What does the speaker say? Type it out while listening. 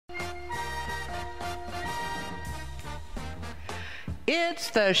It's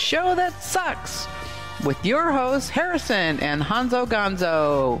the show that sucks with your hosts Harrison and Honzo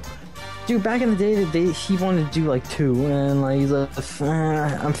Gonzo. Dude, back in the day, he wanted to do like 2, and like he's like,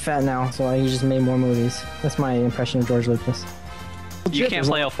 I'm fat now, so he just made more movies. That's my impression of George Lucas. You can't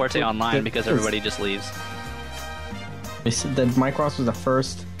play El Forte online because everybody just leaves. Mike Ross was the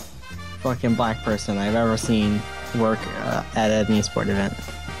first fucking black person I've ever seen work at an esport event.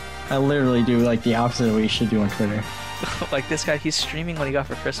 I literally do like the opposite of what you should do on Twitter. Like this guy, he's streaming what he got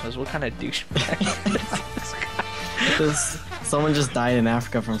for Christmas. What kind of douchebag? Because someone just died in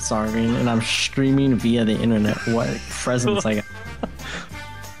Africa from starving, and I'm streaming via the internet. What presents I got?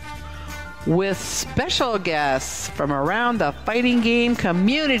 With special guests from around the fighting game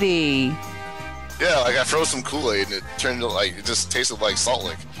community. Yeah, like I froze some Kool-Aid and it turned into like, it just tasted like Salt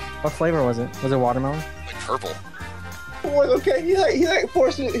Lick. What flavor was it? Was it watermelon? Like purple. Okay, he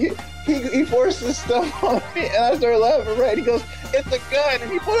forced it. He forced this stuff on me, and I started laughing. Right? He goes, "It's a gun,"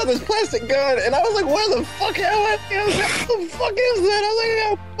 and he put on this plastic gun, and I was like, "Where the fuck am I? What the fuck is that?" I was like, "I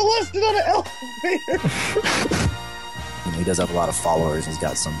got molested on an elevator." You know, he does have a lot of followers. He's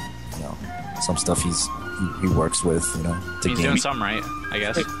got some, some stuff he works with. He's doing something right, I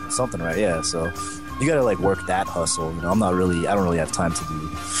guess. Something right, yeah. So you gotta like work that hustle. I don't really have time to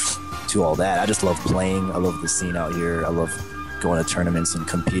do all that. I just love playing. I love the scene out here. I love going to tournaments and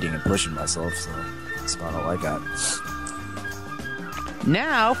competing and pushing myself. So that's about all I got.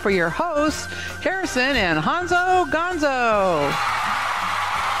 Now for your hosts, Harrison and Honzo Gonzo.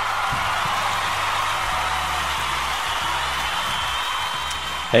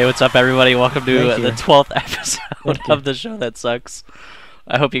 Hey, what's up, everybody? Welcome to the 12th episode of the show that sucks.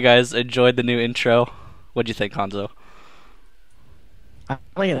 I hope you guys enjoyed the new intro. What'd you think, Honzo? I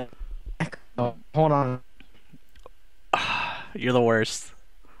like it. Hold on. You're the worst.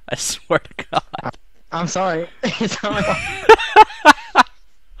 I swear to God. I'm sorry.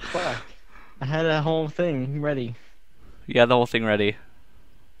 Fuck. I had a whole thing ready. You got the whole thing ready.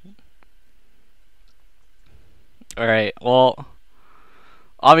 Alright, well,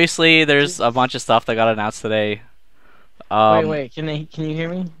 obviously there's a bunch of stuff that got announced today. Wait, can you hear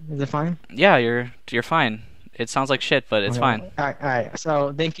me? Is it fine? Yeah, you're fine. It sounds like shit, but it's fine. Alright.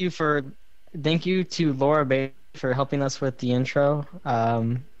 So thank you to Laura Bay for helping us with the intro.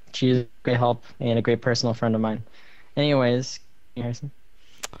 She's a great help and a great personal friend of mine. Anyways, Harrison.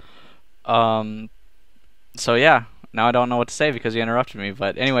 So yeah, now I don't know what to say because you interrupted me.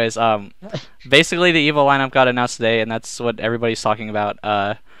 But anyways, basically the EVO lineup got announced today, and that's what everybody's talking about.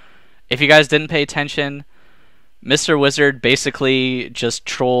 If you guys didn't pay attention, Mr. Wizard basically just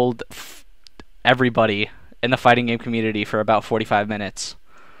trolled everybody in the fighting game community for about 45 minutes.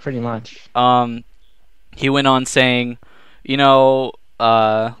 Pretty much. He went on saying,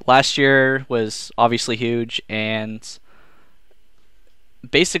 last year was obviously huge, and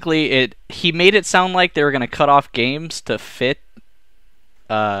basically he made it sound like they were going to cut off games to fit,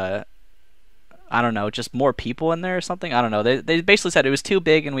 I don't know, just more people in there or something. I don't know. They basically said it was too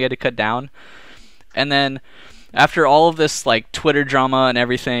big and we had to cut down. And then after all of this like Twitter drama and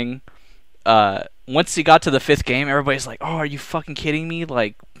everything, once he got to the 5th game, everybody's like, "Oh, are you fucking kidding me?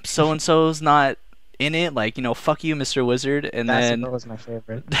 Like, so-and-so's not in it. Like, fuck you, Mr. Wizard." And then was my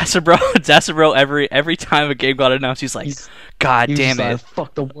favorite. Dasabro, every time a game got announced, he's like, "God damn it.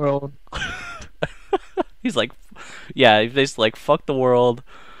 Fuck the world." He's like, yeah, he's like, "Fuck the world.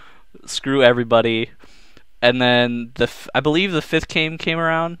 Screw everybody." And then I believe the 5th game came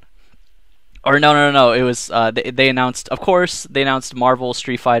around. Or no. It was they announced, of course, Marvel,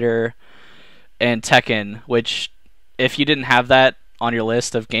 Street Fighter, and Tekken, which if you didn't have that on your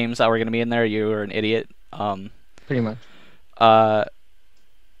list of games that were going to be in there, you were an idiot. Pretty much. And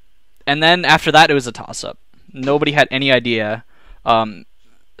then after that, it was a toss-up. Nobody had any idea.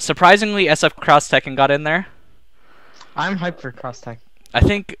 Surprisingly, SF Cross Tekken got in there. I'm hyped for Cross Tekken. I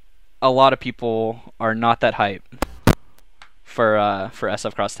think a lot of people are not that hype for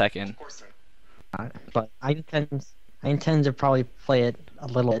SF Cross Tekken. Of course but I intend to probably play it a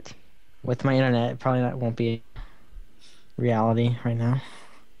little bit. With my internet, it probably won't be reality right now.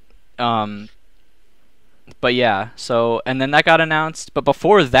 But yeah, so, and then that got announced, but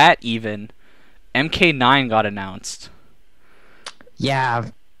before that even, MK9 got announced. Yeah,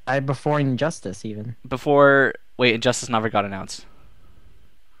 before Injustice even. Injustice never got announced.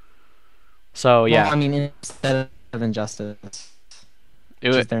 So yeah. Well, I mean, instead of Injustice, it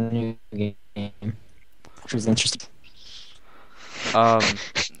was their new game, which was interesting.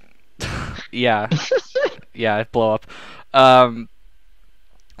 Yeah, blow up.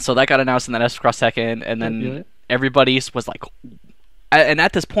 So that got announced in that S Cross Tekken, and then everybody was like, and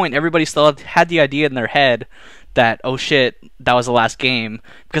at this point, everybody still had the idea in their head that, oh shit, that was the last game,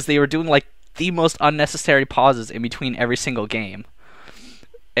 because they were doing like the most unnecessary pauses in between every single game.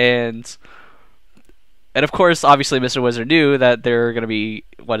 And of course, obviously, Mr. Wizard knew that there were going to be,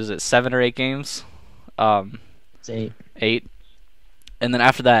 7 or 8 games? It's 8. 8. And then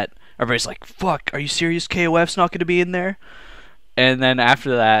after that, everybody's like, fuck, are you serious? KOF's not going to be in there? And then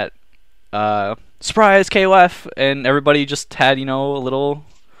after that, surprise, KOF! And everybody just had, a little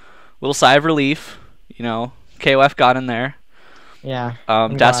sigh of relief. KOF got in there. Yeah.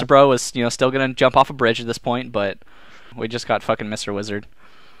 Dasabro was, still going to jump off a bridge at this point, but we just got fucking Mr. Wizard.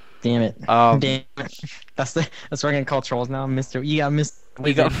 Damn it. Damn it. That's what we're gonna call trolls now. You got Mr. Wizard.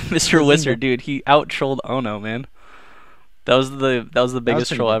 We got Mr. Wizard, dude. He out trolled Ono, man. That was the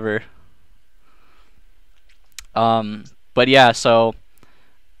biggest troll ever. But yeah, so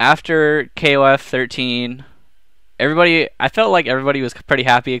after KOF 13, I felt like everybody was pretty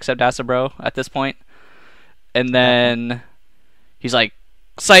happy except Dasabro at this point. And then he's like,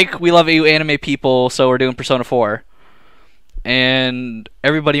 psych, we love you anime people, so we're doing Persona 4. And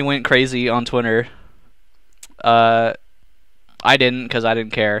everybody went crazy on Twitter. I didn't, because I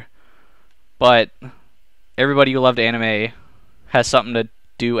didn't care. But everybody who loved anime has something to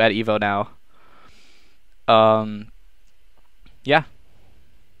do at EVO now. Yeah.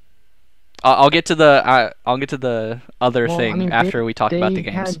 I'll get to the other thing after we talk about the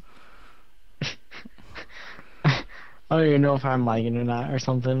games. I don't even know if I'm lagging or not or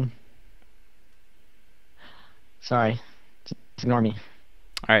something. Sorry. Ignore me.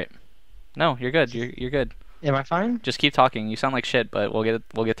 All right. No, you're good. You're good. Am I fine? Just keep talking. You sound like shit, but we'll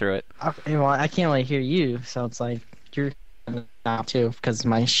get through it. Okay, well, I can't really hear you, so it's like you're now too because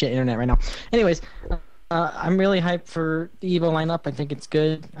my shit internet right now. Anyways, I'm really hyped for the Evo lineup. I think it's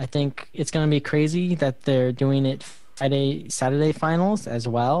good. I think it's gonna be crazy that they're doing it Friday, Saturday finals as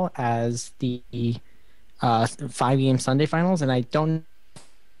well as the 5-game Sunday finals, and I don't.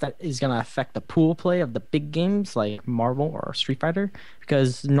 That is going to affect the pool play of the big games like Marvel or Street Fighter,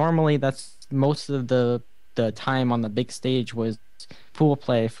 because normally that's most of the time on the big stage was pool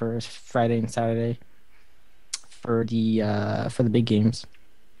play for Friday and Saturday for the big games.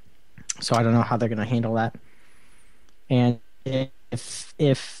 So I don't know how they're going to handle that. And if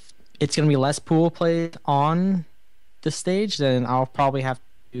it's going to be less pool play on the stage, then I'll probably have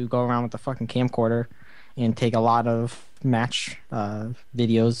to go around with the fucking camcorder and take a lot of match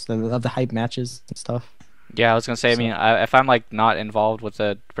videos of the hype matches and stuff. Yeah, I was gonna say. I mean, if I'm like not involved with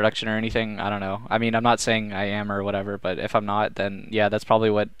the production or anything, I don't know. I mean, I'm not saying I am or whatever, but if I'm not, then yeah, that's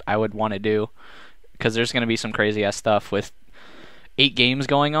probably what I would want to do, because there's gonna be some crazy ass stuff with 8 games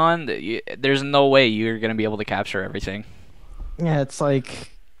going on. There's no way you're gonna be able to capture everything. Yeah, it's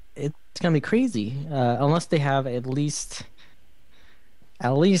like it's gonna be crazy unless they have at least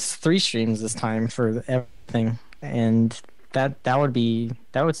 3 streams this time for everything. And that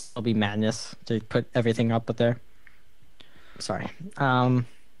would still be madness to put everything up there. Sorry. And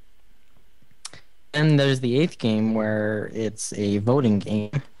there's the 8th game where it's a voting game,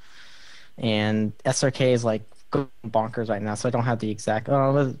 and SRK is like going bonkers right now. So I don't have the exact.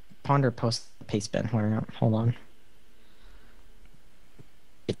 Oh, Ponder post paste bin. Hold on.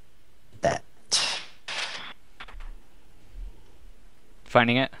 That.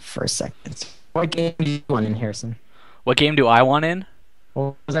 Finding it for a second. What game do you want in, Harrison? What game do I want in?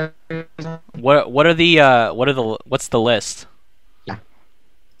 What was that? What's the list? Yeah.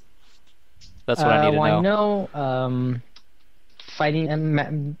 That's what I need to know. I know fighting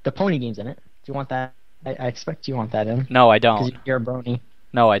and the pony game's in it. Do you want that? I expect you want that in. No, I don't. 'Cause you're a brony.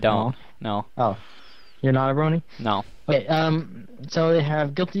 No, I don't. No. Oh. You're not a brony? No. Okay, so they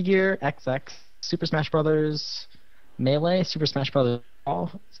have Guilty Gear XX, Super Smash Brothers Melee, Super Smash Brothers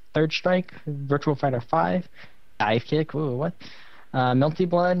Brawl, Third Strike, Virtual Fighter 5, Dive Kick, ooh, what? Melty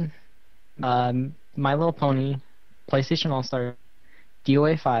Blood, My Little Pony, PlayStation All-Star,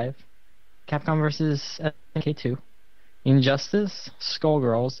 DOA 5, Capcom vs. SNK 2, Injustice,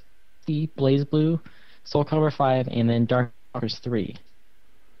 Skullgirls, Blaze Blue, Soul Calibur 5, and then Dark Darkers 3.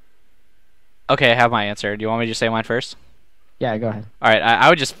 Okay, I have my answer. Do you want me to just say mine first? Yeah, go ahead. Alright, I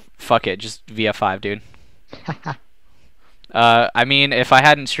would just fuck it, just VF5, dude. I mean, if I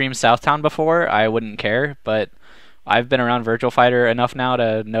hadn't streamed Southtown before, I wouldn't care, but I've been around Virtual Fighter enough now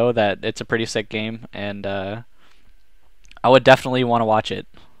to know that it's a pretty sick game, and I would definitely want to watch it.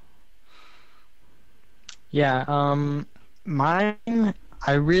 Yeah, mine,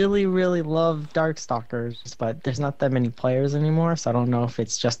 I really, really love Darkstalkers, but there's not that many players anymore, so I don't know if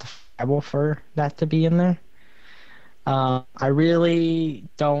it's justifiable for that to be in there. I really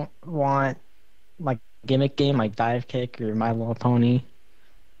don't want, like, gimmick game like Dive Kick or My Little Pony,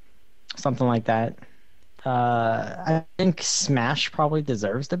 something like that. I think Smash probably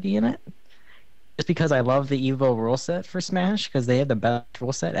deserves to be in it. Just because I love the Evo rule set for Smash, because they have the best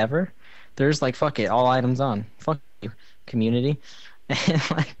rule set ever. There's like, fuck it, all items on. Fuck you, community. And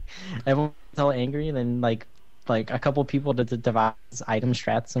like, everyone's all angry, and then like a couple people to devise item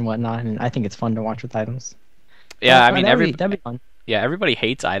strats and whatnot, and I think it's fun to watch with items. Yeah, I So mean, that'd be fun. yeah, everybody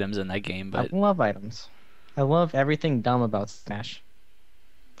hates items in that game, I but love items. I love everything dumb about Smash.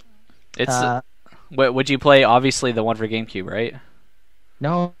 it's. Uh, What would you play? Obviously, the one for GameCube, right?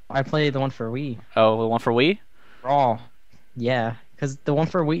 no, I played the one for Wii. Oh, the one for Wii. Raw. Yeah, because the one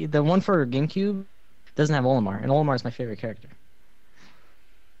for Wii, the one for GameCube doesn't have Olimar, and Olimar is my favorite character.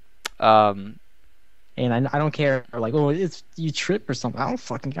 Um, And I don't care, like, oh, it's you trip or something. I don't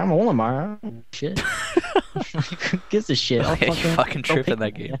fucking, I'm Olimar. I don't shit. Who gives a shit? I'll you fucking go trip pick in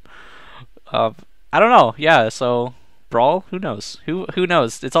that one. game. I don't know. Yeah, so Brawl. Who knows? Who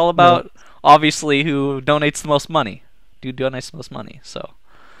knows? It's all about obviously who donates the most money. Who donates the most money? So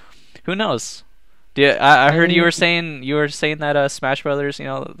who knows? I heard you were saying that Smash Brothers. You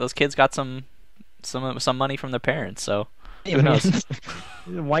know, those kids got some money from their parents. So Hey, who knows? man.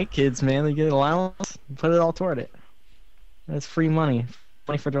 White kids, man, they get allowance, put it all toward it. That's free money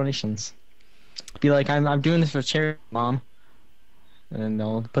for donations. Be like, I'm doing this for charity, mom, and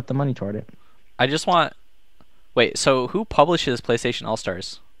they'll put the money toward it. I just want. Wait, so who publishes PlayStation All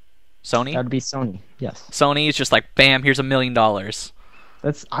Stars? Sony? That'd be Sony. Yes, Sony is just like, bam, here's $1 million.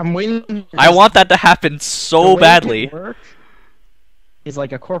 I'm waiting. I want that to happen so badly. It's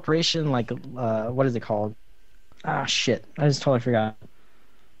like a corporation, like what is it called? Ah, shit! I just totally forgot.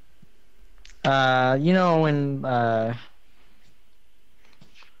 You know when wow,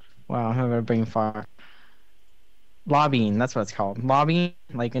 I'm gonna bring far. Lobbying, that's what it's called. Lobbying,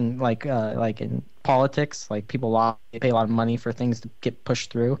 like in politics, like people they pay a lot of money for things to get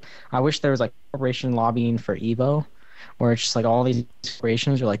pushed through. I wish there was like corporation lobbying for Evo, where it's just like all these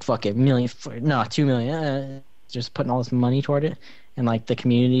corporations are like, fuck it, no, 2 million, just putting all this money toward it, and like the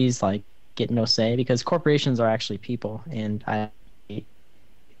communities like get no say because corporations are actually people, and they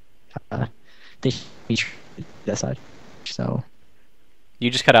should be treated as such. So You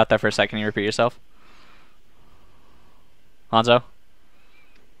just cut out there for a second. Can you repeat yourself? Honzo?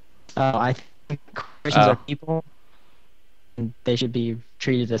 I think corporations are people, and they should be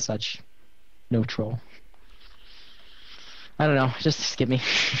treated as such. Neutral. I don't know. Just skip me.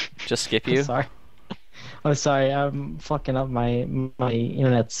 Just skip you? I'm sorry. I'm sorry. I'm fucking up. My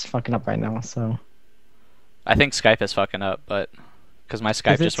internet's fucking up right now. So. I think Skype is fucking up, but because my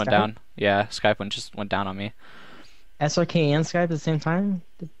Skype Is it just went Skype? down. Yeah, Skype just went down on me. SRK and Skype at the same time?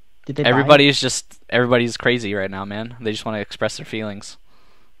 Did they? Everybody's crazy right now, man. They just want to express their feelings.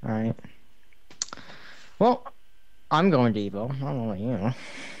 All right. Well, I'm going to Evo. I don't know about you.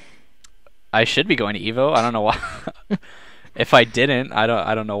 I should be going to Evo. I don't know why. If I didn't, I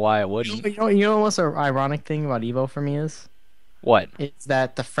don't know why I wouldn't. You know what's the ironic thing about Evo for me is? What? It's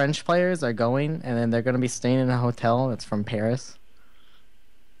that the French players are going, and then they're going to be staying in a hotel that's from Paris.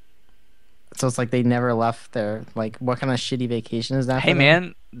 So it's like they never left their, like, what kind of shitty vacation is that? Hey, for them?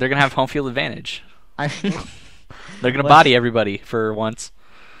 man, they're gonna have home field advantage. I They're gonna body everybody for once.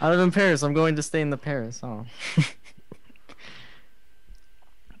 I live in Paris. I'm going to stay in the Paris. Oh.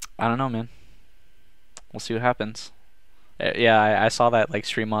 I don't know, man. We'll see what happens. Yeah, I saw that like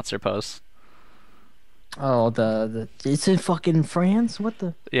Stream Monster post. Oh, it's in fucking France. What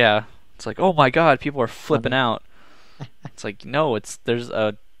the? Yeah, it's like, oh my god, people are flipping out. It's like, no, there's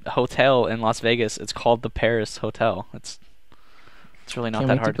a hotel in Las Vegas. It's called the Paris Hotel. It's really not Can't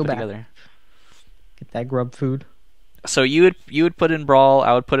that wait to hard to go put back. together. Get that grub food. So you would put in Brawl.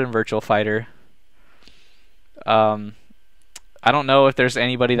 I would put in Virtual Fighter. I don't know if there's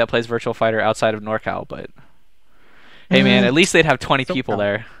anybody that plays Virtual Fighter outside of NorCal, but hey, man, at least they'd have 20 people SoCal.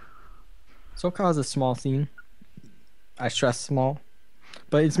 there. SoCal is a small scene. I stress small,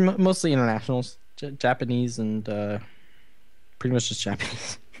 but it's mostly internationals, Japanese, and pretty much just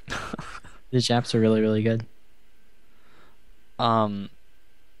Japanese. The Japs are really, really good. I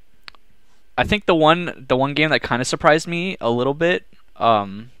think the one game that kind of surprised me a little bit,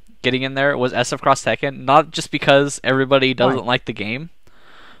 getting in there was SF Cross Tekken. Not just because everybody doesn't like the game,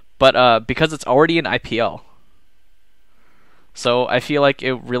 but because it's already an IPL. So I feel like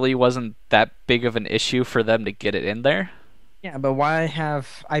it really wasn't that big of an issue for them to get it in there. Yeah, but why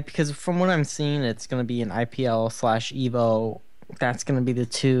have because from what I'm seeing, it's going to be an IPL/Evo. That's going to be the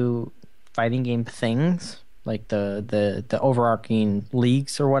two fighting game things, like the overarching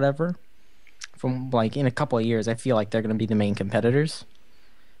leagues or whatever. From like in a couple of years, I feel like they're going to be the main competitors.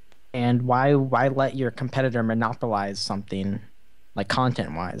 And why let your competitor monopolize something like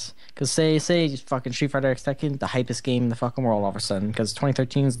content wise. Because say just fucking Street Fighter X Tekken, the hypest game in the fucking world all of a sudden, because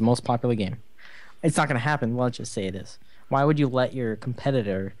 2013 is the most popular game. It's not gonna happen. Well, let's just say it is. Why would you let your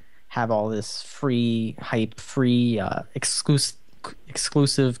competitor have all this free hype, free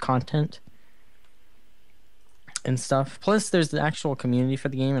exclusive content and stuff? Plus, there's the actual community for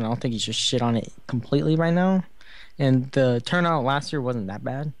the game, and I don't think you should shit on it completely right now. And the turnout last year wasn't that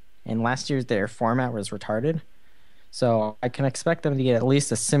bad, and last year's their format was retarded. So I can expect them to get at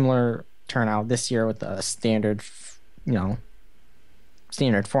least a similar turnout this year with the standard,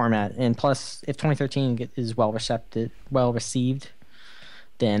 standard format. And plus, if 2013 is well received,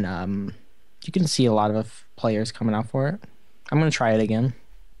 then you can see a lot of players coming out for it. I'm gonna try it again.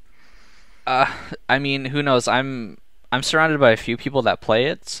 I mean, who knows? I'm surrounded by a few people that play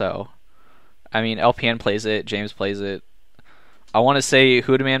it, so I mean, LPN plays it, James plays it. I want to say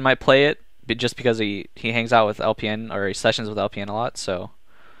Hoodaman might play it, but just because he hangs out with LPN or he sessions with LPN a lot. So,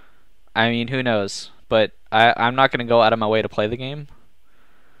 I mean, who knows? But I'm not gonna go out of my way to play the game.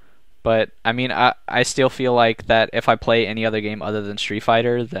 But I mean, I still feel like that if I play any other game other than Street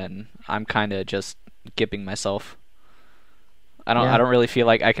Fighter, then I'm kind of just gipping myself. I don't really feel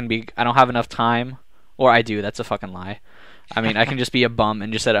like I don't have enough time, or I do. That's a fucking lie. I mean, I can just be a bum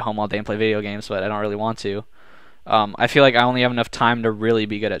and just sit at home all day and play video games, but I don't really want to. I feel like I only have enough time to really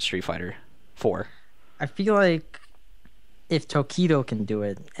be good at Street Fighter 4. I feel like if Tokido can do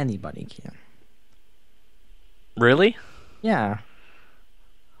it, anybody can. Really? Yeah.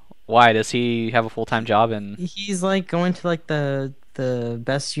 Why? Does he have a full-time job? And He's like going to like the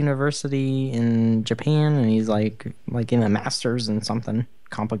best university in Japan, and he's like in a master's in something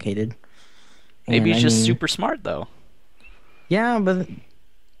complicated. maybe And, he's I just mean, super smart though. Yeah, but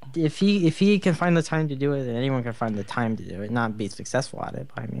if he can find the time to do it, then anyone can find the time to do it. Not be successful at it,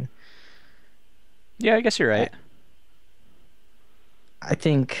 but I mean, Yeah, I guess you're right. I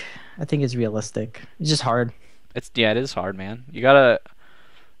think it's realistic. It's just hard. It is hard, man. You gotta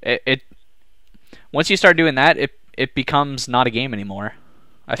it once you start doing that, it becomes not a game anymore.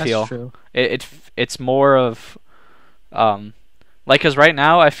 I That's feel true. it's more of like, cause right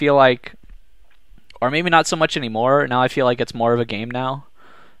now I feel like, or maybe not so much anymore. Now I feel like it's more of a game now,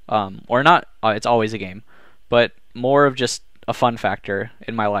 or not. It's always a game, but more of just a fun factor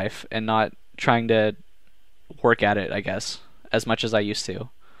in my life, and not trying to work at it, I guess, as much as I used to.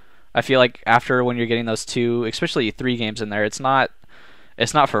 I feel like after, when you're getting those 2, especially 3 games in there, it's not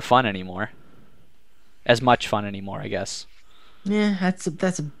for fun anymore. As much fun anymore, I guess. Yeah,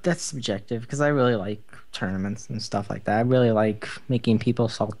 that's subjective, because I really like tournaments and stuff like that. I really like making people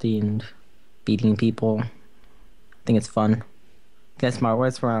salty and beating people. I think it's fun. That's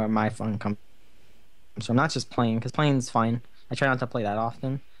where my fun comes. So I'm not just playing, because playing's fine. I try not to play that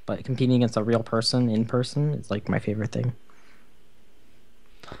often, but competing against a real person in person is like my favorite thing.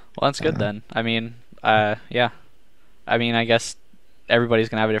 Well, that's good then. I mean, yeah. I mean, I guess everybody's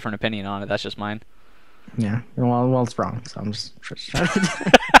gonna have a different opinion on it. That's just mine. Yeah. Well, it's wrong. So I'm just trying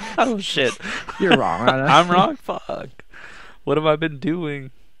to. Oh shit! You're wrong. I'm wrong. Fuck. What have I been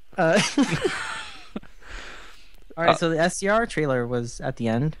doing? All right. So the SCR trailer was at the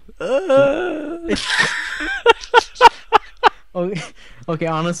end. Okay.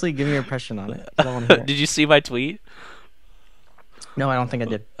 Honestly, give me your impression on it. I don't wanna hear it. Did you see my tweet? No, I don't think I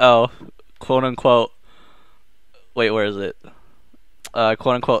did. Oh, quote unquote. Wait, where is it? Quote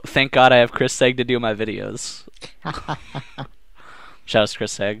unquote. Thank God I have Chris Seg to do my videos. Shout out to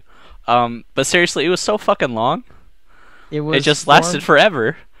Chris Seg. But seriously, it was so fucking long. It just lasted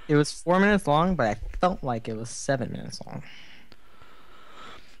forever. It was 4 minutes long, but I felt like it was 7 minutes long.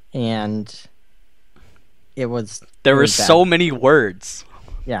 And it was. There were bad. so many words.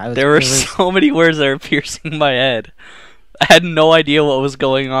 Yeah, There were so many words that were piercing my head. I had no idea what was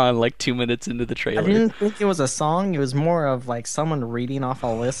going on like 2 minutes into the trailer. I didn't think it was a song. It was more of like someone reading off a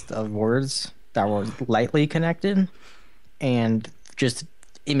list of words that were lightly connected and just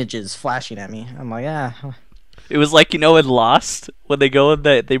images flashing at me. I'm like, It was like, in Lost, when they go and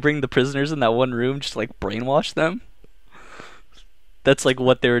they bring the prisoners in that one room just to, like, brainwash them. That's like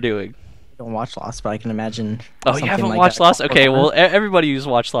what they were doing. I don't watch Lost, but I can imagine. Oh, you haven't watched Lost? Okay, well, everybody who's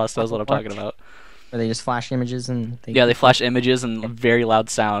watched Lost knows what I'm talking about. Where they just flash images and they flash images and very loud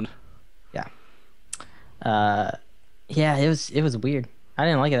sound. Yeah. Yeah, it was weird. I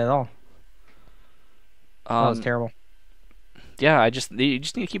didn't like it at all. That was terrible. Yeah, you just need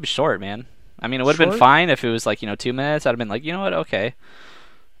to keep it short, man. I mean, it would have been Short? fine if it was like 2 minutes. I'd have been like, you know what, okay.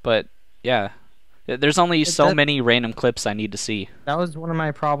 But yeah, there's only so many random clips I need to see. That was one of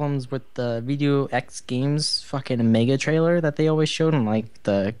my problems with the Video X Games fucking mega trailer that they always showed on like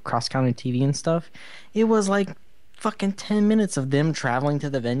the cross-counted TV and stuff. It was like fucking 10 minutes of them traveling to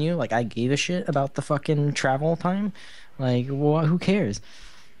the venue. Like, I gave a shit about the fucking travel time. Like, who cares?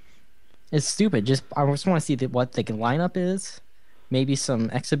 It's stupid. I just want to see what the lineup is, maybe some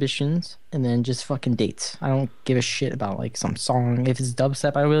exhibitions, and then just fucking dates. I don't give a shit about like some song. If it's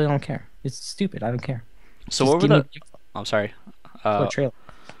dubstep, I really don't care. It's stupid. I don't care. So Just what were give the? me I'm sorry. a trailer.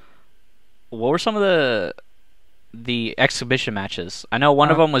 What were some of the exhibition matches? I know one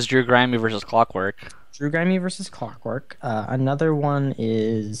of them was Drew Grammy versus Clockwork. Drew Grammy versus Clockwork. Another one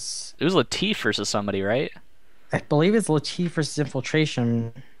is, It was Latif versus somebody, right? I believe it's Latif versus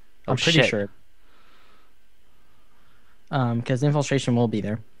Infiltration. Oh, I'm pretty shit. sure. Because Infiltration will be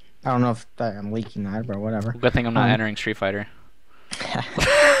there. I don't know if I'm leaking that, but whatever. Good thing I'm not entering Street Fighter.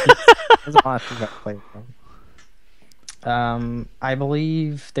 There's a lot of things I play with. I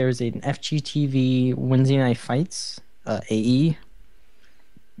believe there's an FGTV Wednesday Night Fights AE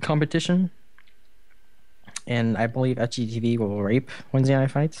competition, and I believe FGTV will rape Wednesday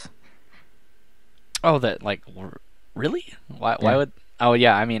Night Fights. Oh, that like really? Why Yeah. would? Oh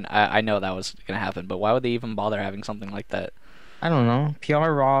yeah, I mean I know that was gonna happen, but why would they even bother having something like that? I don't know. PR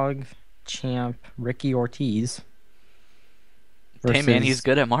Rog, Champ, Ricky Ortiz. Hey man, he's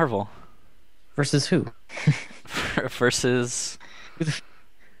good at Marvel. Versus who? versus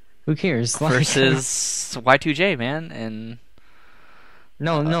Who cares? versus Y2J, man, and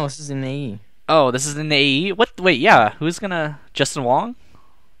no, this is in AE. oh, this is in the AE. What? Wait, yeah, who's gonna Justin Wong?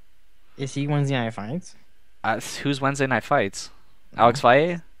 Is he Wednesday Night Fights? Who's Wednesday Night Fights? Alex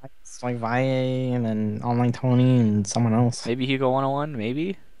Valle? It's like Valle and then Online Tony and someone else. Maybe Hugo 101?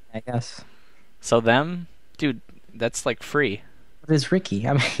 Maybe. I guess. So them, dude, that's like free. What is Ricky?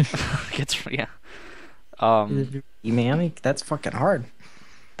 I mean, It's yeah. man, like, that's fucking hard.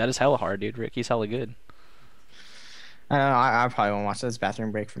 That is hella hard, dude. Ricky's hella good. I don't know. I probably won't watch this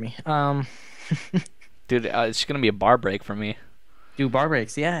bathroom break for me. Dude, it's gonna be a bar break for me. Do bar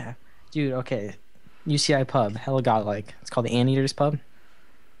breaks, yeah, dude. Okay, UCI pub, hella godlike. It's called the Anteaters Pub.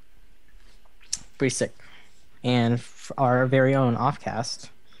 Pretty sick. And our very own Offcast,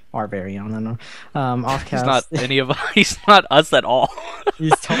 our very own, I don't know, Offcast. He's not any of he's not us at all.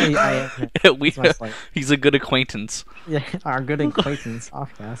 He's totally He's a good acquaintance. Yeah, our good acquaintance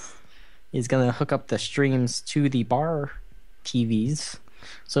Offcast is gonna hook up the streams to the bar TVs.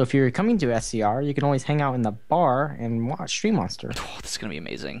 So if you're coming to SCR, you can always hang out in the bar and watch Stream Monster. Oh, this is gonna be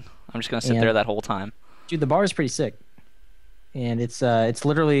amazing. I'm just gonna sit there that whole time. Dude, the bar is pretty sick, and it's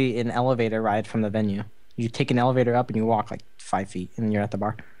literally an elevator ride from the venue. You take an elevator up and you walk like 5 feet, and you're at the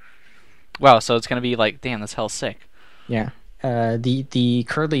bar. Wow, so it's gonna be like, damn, that's hell sick. Yeah. The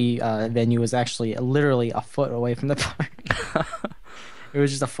Curly venue was actually literally a foot away from the bar. It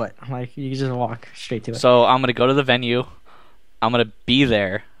was just a foot. Like, you could just walk straight to it. So I'm gonna go to the venue. I'm gonna be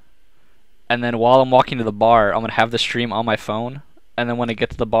there, and then while I'm walking to the bar, I'm gonna have the stream on my phone, and then when I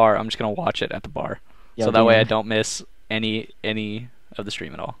get to the bar, I'm just gonna watch it at the bar. Yeah, So that way I don't miss any of the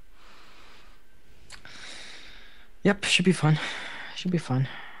stream at all. Yep, should be fun. Should be fun.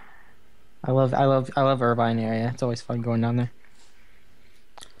 I love Irvine area. It's always fun going down there.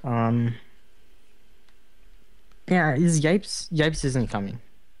 Yeah, is Yipes isn't coming.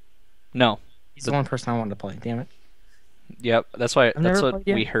 No. He's the one person I wanted to play. Damn it. Yep, that's what never played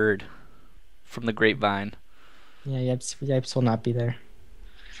yet. we heard from the grapevine. Yeah, Yipes will not be there.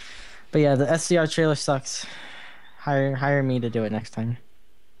 But yeah, the SCR trailer sucks. Hire me to do it next time.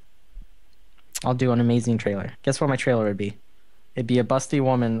 I'll do an amazing trailer. Guess what my trailer would be? It'd be a busty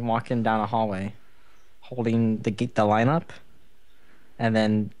woman walking down a hallway, holding the lineup, and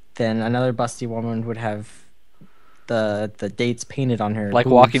then another busty woman would have the dates painted on her. Like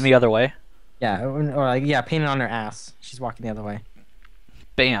boobs. walking the other way. Yeah, or like painted on her ass. She's walking the other way.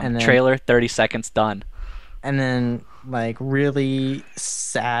 Bam. And then- Trailer, 30 seconds, done. And then like really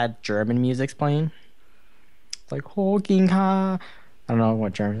sad German music's playing. Like Hoking Ha. I don't know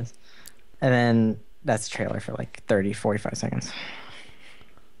what German is. And then that's the trailer for like 30, 45 seconds.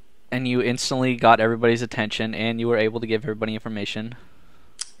 And you instantly got everybody's attention, and you were able to give everybody information.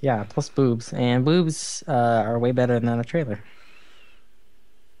 Yeah, plus boobs. And boobs are way better than a trailer.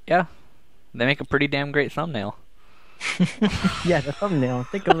 Yeah. They make a pretty damn great thumbnail. Yeah, the thumbnail.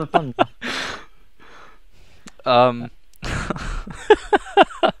 Think of the thumbnail.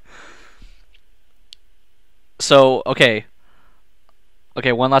 So, okay,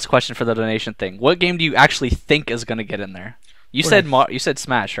 one last question for the donation thing. What game do you actually think is going to get in there? You said you said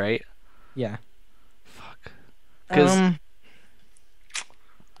Smash, right? Yeah. Fuck. 'Cause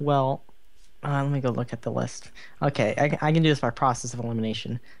well, let me go look at the list. Okay, I can do this by process of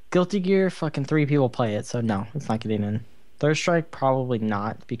elimination. Guilty Gear, fucking 3 people play it, so no, it's not getting in. Third Strike, probably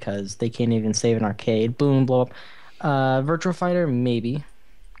not, because they can't even save an arcade. Boom, blow up. Virtual Fighter, maybe,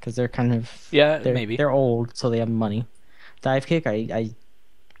 because they're kind of maybe. they're old, so they have money. Dive Kick, I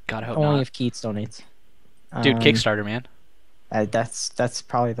God, I hope only not. if Keats donates. Dude, Kickstarter, man. That's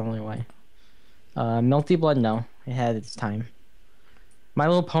probably the only way. Melty Blood, no, it had its time. My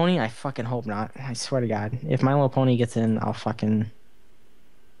Little Pony, I fucking hope not. I swear to God, if My Little Pony gets in, I'm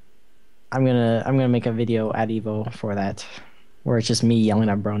gonna make a video at Evo for that, where it's just me yelling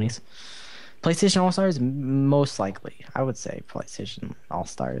at bronies. PlayStation All Stars, most likely, I would say PlayStation All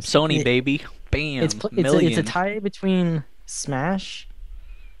Stars. Sony, baby. Bam. It's million. a tie between Smash,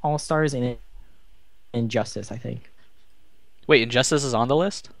 All Stars, and Injustice, I think. Wait, Injustice is on the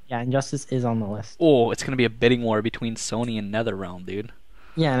list? Yeah, Injustice is on the list. Oh, it's gonna be a bidding war between Sony and NetherRealm, dude.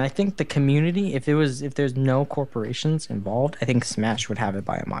 Yeah, and I think the community, if there's no corporations involved, I think Smash would have it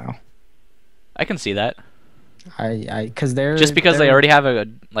by a mile. I can see that. Because they're Just because they already have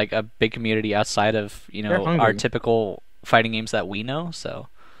a big community outside of They're our hungry. typical fighting games that we know. So,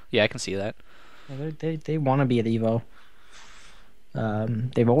 yeah, I can see that. they want to be at Evo.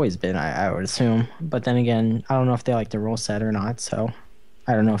 They've always been, I would assume. But then again, I don't know if they like the rule set or not. So,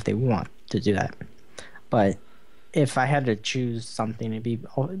 I don't know if they want to do that. But if I had to choose something, it'd be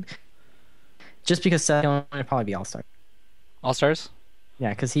just because Seth would probably be All Star. All Stars?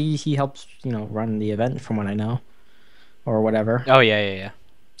 Yeah, because he helps run the event from what I know, or whatever. Oh yeah.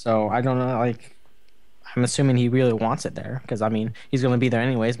 So I don't know. Like, I'm assuming he really wants it there because I mean he's gonna be there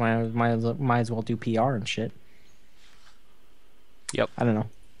anyways. Might as well do PR and shit. Yep. I don't know.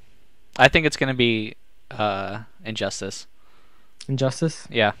 I think it's gonna be Injustice. Injustice.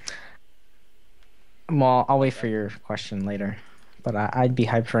 Yeah. Well, I'll wait for your question later, but I'd be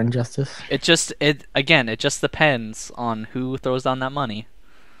hyped for Injustice. It just depends on who throws down that money.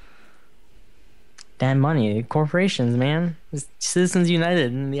 Damn money, corporations, man. It's Citizens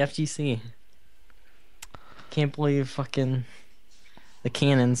United and the FGC. Can't believe fucking the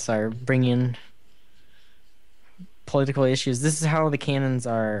cannons are bringing political issues. This is how the cannons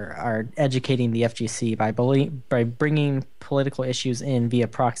are educating the FGC by bringing political issues in via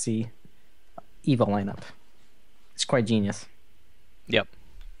proxy Evo lineup. It's quite genius. Yep.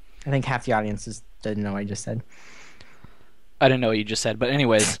 I think half the audience didn't know what I just said. I didn't know what you just said, but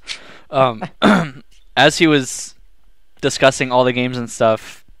anyways, as he was discussing all the games and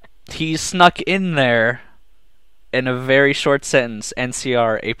stuff, he snuck in there in a very short sentence,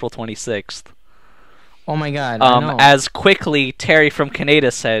 NCR April 26th. Oh my God! I know. As quickly Terry from Canada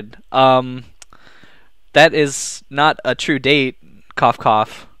said, that is not a true date, cough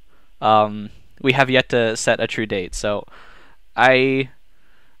cough. We have yet to set a true date, so I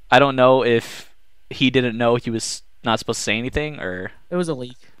don't know if he didn't know he was not supposed to say anything, or It was a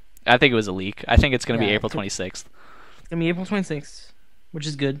leak. I think it was a leak. I think it's going to be Yeah, April 26th. It's gonna be April 26th, which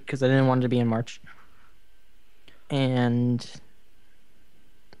is good because I didn't want it to be in March. And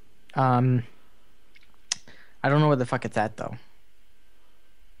I don't know where the fuck it's at though.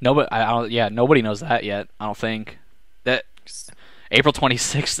 Nobody knows that yet. I don't think that April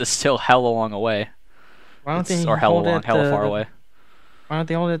 26th is still hella long away. Why don't they Or hella hold long, it hella far away. Why don't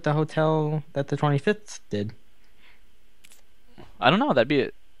they hold it at the hotel that the 25th did? I don't know.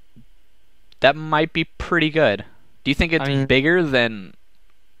 That might be pretty good. Do you think it's bigger than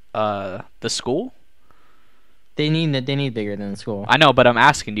the school? They need bigger than the school. I know, but I'm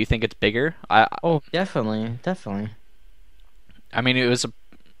asking. Do you think it's bigger? Oh, definitely. I mean, it was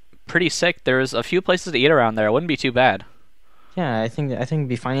pretty sick. There was a few places to eat around there. It wouldn't be too bad. Yeah, I think it'd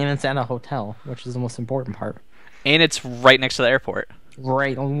be fine, and it's at a hotel, which is the most important part. And it's right next to the airport.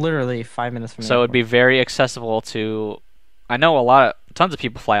 Right, literally 5 minutes from the So airport. it'd be very accessible to. I know tons of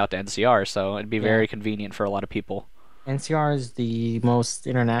people fly out to NCR, so it'd be very convenient for a lot of people. NCR is the most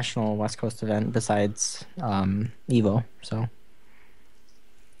international West Coast event besides Evo, so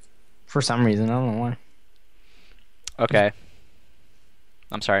for some reason, I don't know why. Okay.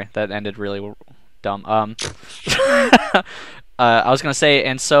 I'm sorry, that ended really dumb. I was gonna say,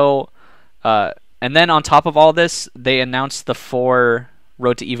 and then on top of all this, they announced the 4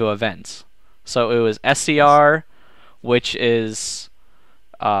 Road to Evo events. So it was SCR, which is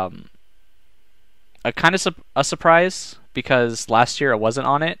a kind of a surprise because last year it wasn't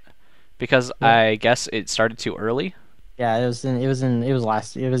on it because I guess it started too early. Yeah, it was in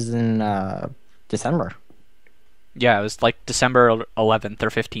December. Yeah, it was like December 11th or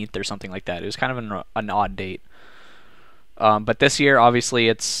 15th or something like that. It was kind of an odd date. But this year, obviously,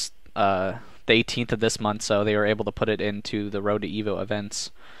 it's the 18th of this month, so they were able to put it into the Road to Evo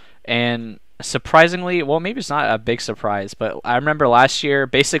events. And surprisingly, well, maybe it's not a big surprise, but I remember last year,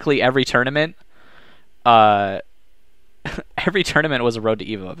 basically every tournament, was a Road to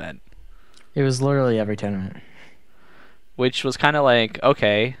Evo event. It was literally every tournament. which was kind of like,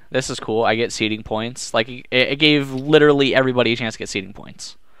 okay, this is cool. I get seeding points. Like it gave literally everybody a chance to get seeding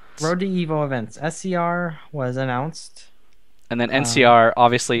points. Road to Evo events. SCR was announced. And then NCR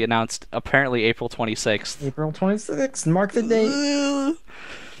obviously announced apparently April 26th. April 26th. Mark the date.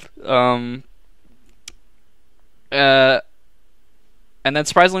 And then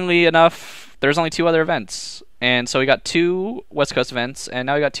surprisingly enough, there's only 2 other events. And so we got 2 West Coast events, and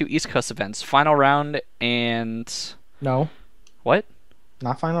now we got 2 East Coast events. Final round and... No. What?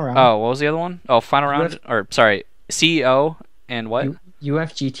 Not final round. Oh, what was the other one? Oh, final round? Or, sorry, CEO and what?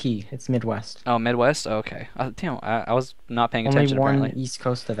 UFGT. It's Midwest. Oh, Midwest? Oh, okay. Damn, I was not paying Only attention, one apparently. East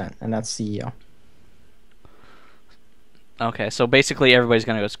Coast event, and that's CEO. Okay, so basically everybody's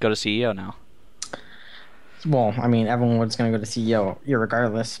going to go to CEO now. Well, I mean, everyone was going to go to CEO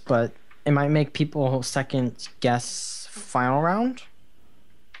irregardless, but it might make people second guess final round.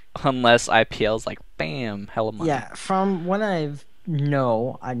 Unless IPL's like, bam, hella money. Yeah, from what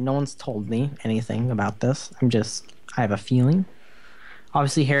no one's told me anything about this. I have a feeling.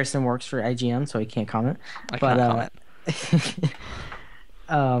 Obviously, Harrison works for IGN, so he can't comment. I cannot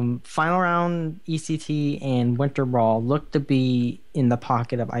comment. Final round, ECT, and Winter Brawl look to be in the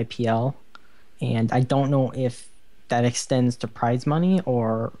pocket of IPL, and I don't know if that extends to prize money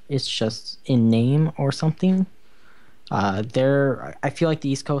or it's just in name or something. I feel like the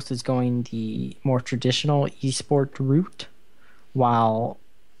East Coast is going the more traditional esport route, while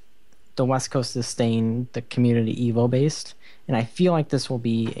the West Coast is staying the community Evo based. And I feel like this will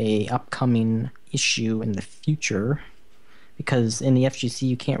be a upcoming issue in the future, because in the FGC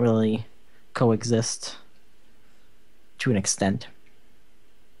you can't really coexist to an extent.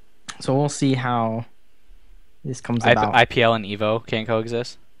 So we'll see how this comes about. IPL and Evo can't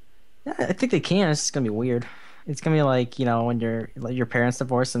coexist? Yeah, I think they can. It's just gonna be weird. It's gonna be like, when your parents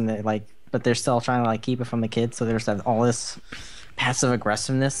divorce and but they're still trying to keep it from the kids, so they just have all this passive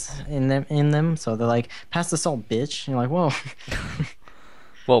aggressiveness in them. So they're like, pass the salt, bitch. And you're like, whoa.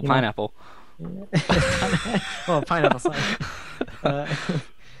 Well, pineapple. Well, pineapple side.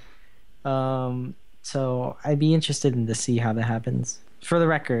 So I'd be interested to see how that happens. For the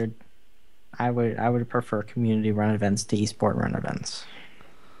record, I would prefer community run events to esport run events.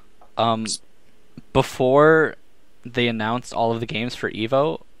 Before they announced all of the games for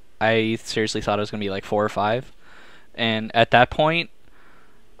Evo, I seriously thought it was going to be like 4 or 5. And at that point,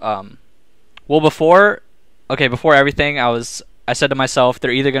 before everything, I said to myself,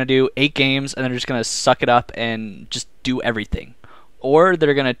 they're either going to do 8 games and they're just going to suck it up and just do everything, or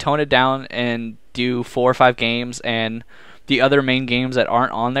they're going to tone it down and do 4 or 5 games, and the other main games that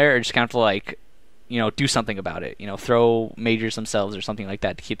aren't on there are just kind of do something about it. Throw majors themselves or something like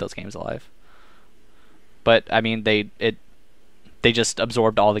that to keep those games alive. But I mean, they just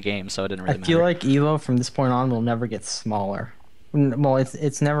absorbed all the games, so it didn't really matter. I feel like Evo from this point on will never get smaller. Well,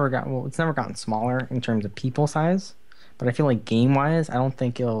 it's never gotten smaller in terms of people size, but I feel like game wise, I don't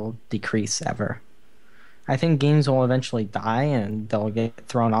think it'll decrease ever. I think games will eventually die and they'll get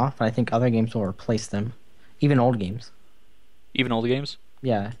thrown off, and I think other games will replace them, even old games. Even old games?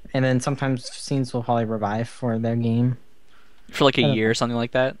 Yeah, and then sometimes scenes will probably revive for their game for like a year or something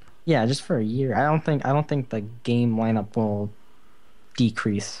like that. Yeah, just for a year. I don't think the game lineup will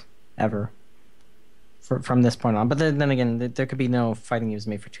decrease ever from this point on. But then again, there could be no fighting games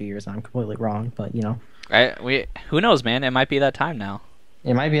made for 2 years, and I'm completely wrong. But who knows, man? It might be that time now.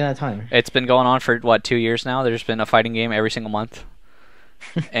 It might be that time. It's been going on for 2 years now. There's been a fighting game every single month,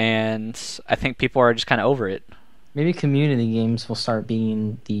 and I think people are just kind of over it. Maybe community games will start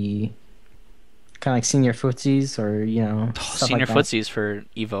being the kind of like senior footsies, or stuff senior like that. footsies for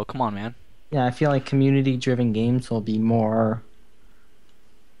Evo. Come on, man. Yeah, I feel like community-driven games will be more.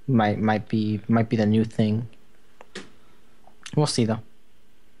 Might be the new thing. We'll see though.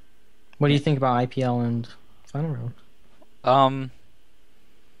 What do you think about IPL and final round?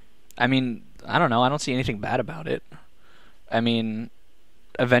 I mean, I don't know. I don't see anything bad about it. I mean,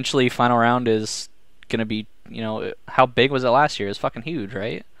 eventually, final round is gonna be. How big was it last year? It was fucking huge,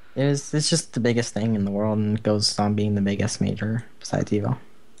 right? It's just the biggest thing in the world, and it goes on being the biggest major besides Evo.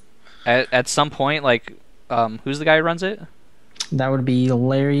 At some point, who's the guy who runs it? That would be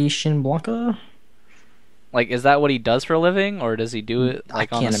Larry Shinblanca. Is that what he does for a living, or does he do it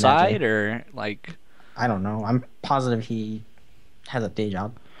on the side, or I don't know. I'm positive he has a day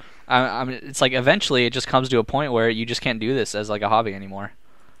job. I mean, it's eventually it just comes to a point where you just can't do this as a hobby anymore.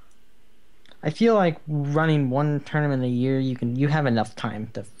 I feel like running one tournament a year, you have enough time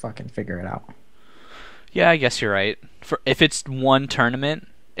to fucking figure it out. Yeah, I guess you're right. If it's one tournament,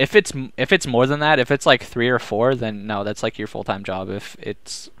 if it's more than that, if it's 3 or 4, then no, that's your full-time job. If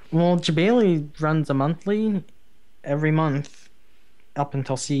it's Jabali runs a monthly, every month up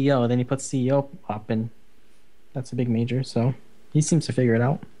until CEO. Then he puts CEO up, and that's a big major. So he seems to figure it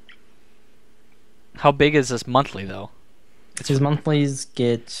out. How big is this monthly though? His monthlies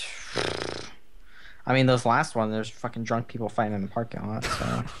get. I mean, those last one, there's fucking drunk people fighting in the parking lot.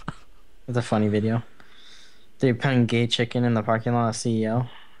 So it's a funny video. They're putting gay chicken in the parking lot of CEO,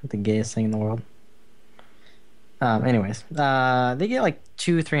 the gayest thing in the world. Anyways, they get like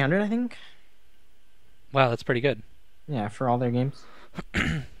 200-300, I think. Wow, that's pretty good. Yeah, for all their games.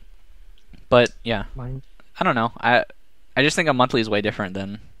 But yeah, Mine. I don't know. I just think a monthly is way different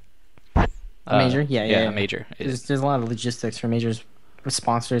than A major? Yeah, a major. There's a lot of logistics for majors, with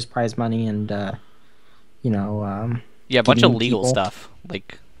sponsors, prize money, and you know. Yeah, a bunch of getting legal people. stuff.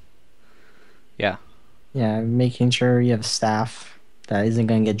 Like, yeah. Yeah, making sure you have staff that isn't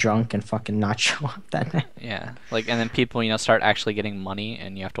gonna get drunk and fucking not show up that night. Yeah, like, and then people, start actually getting money,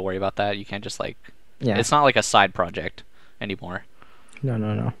 and you have to worry about that. You can't just Yeah. it's not like a side project anymore.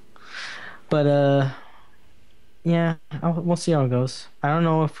 No. But yeah, we'll see how it goes. I don't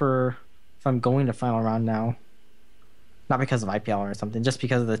know if I'm going to final round now. Not because of IPL or something, just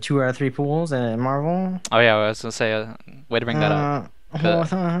because of the 2 out of 3 pools and Marvel. Oh yeah, I was gonna say, way to bring that up.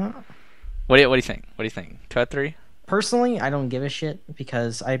 What do you think? What do you think? 2 out of 3? Personally, I don't give a shit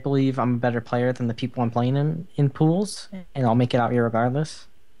because I believe I'm a better player than the people I'm playing in pools, and I'll make it out irregardless.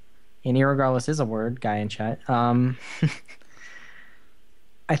 And irregardless is a word, guy in chat. I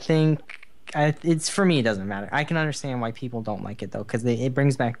think it's for me. It doesn't matter. I can understand why people don't like it though, because it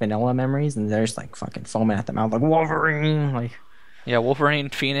brings back vanilla memories, and there's like fucking foaming at the mouth, like Wolverine, like. Yeah, Wolverine,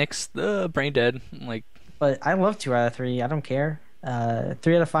 Phoenix, brain dead, like. But I love 2 out of 3. I don't care. 3 out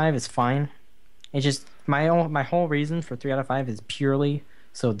of 5 is fine. It's just my whole reason for 3 out of 5 is purely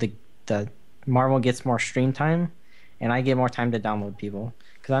so the Marvel gets more stream time, and I get more time to download people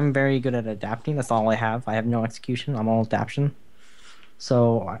because I'm very good at adapting. That's all I have. I have no execution. I'm all adaption.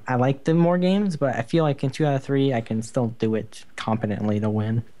 So I like the more games, but I feel like in 2 out of 3 I can still do it competently to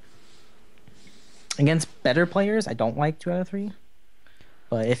win. Against better players, I don't like 2 out of 3.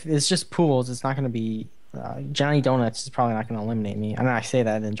 But if it's just pools, it's not going to be. Johnny Donuts is probably not going to eliminate me. I mean, I say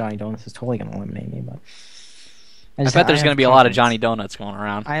that, and Johnny Donuts is totally going to eliminate me. But I bet there's going to be a lot of Johnny Donuts going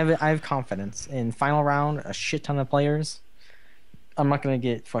around. I have confidence in final round. A shit ton of players. I'm not going to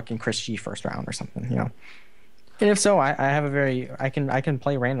get fucking Chris G first round or something, you know. And if so, I have a very I can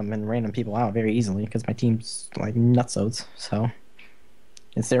play random people out very easily because my team's like nutsodes. So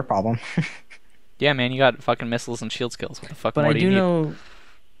it's their problem. Yeah, man, you got fucking missiles and shield skills. What the fuck But more I do you do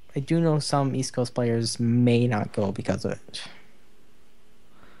need? know some East Coast players may not go because of it.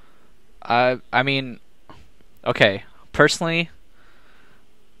 I mean, okay. Personally,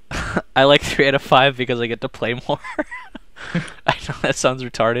 I like 3 out of 5 because I get to play more. I know that sounds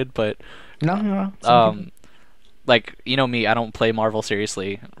retarded, but No. like, you know me, I don't play Marvel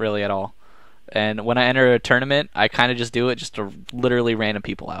seriously, really, at all. And when I enter a tournament, I kind of just do it just to literally random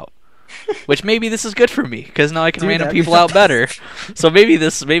people out. Which maybe this is good for me, because now I can random people out better. So maybe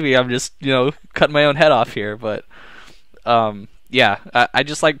I'm just, cutting my own head off here, but yeah, I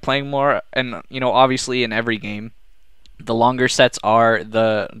just like playing more, and obviously in every game, the longer sets are,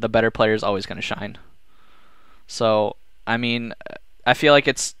 the better player is always going to shine. So, I mean, I feel like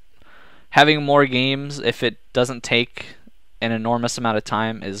it's having more games, if it doesn't take an enormous amount of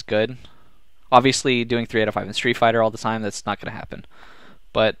time, is good. Obviously, doing 3 out of 5 in Street Fighter all the time, that's not going to happen.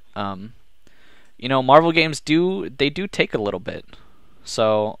 But, Marvel games do take a little bit.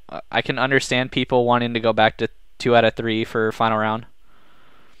 So, I can understand people wanting to go back to 2 out of 3 for final round.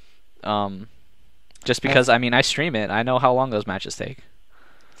 Just because, I stream it. I know how long those matches take.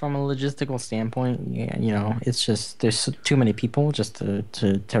 From a logistical standpoint, yeah, it's just there's too many people just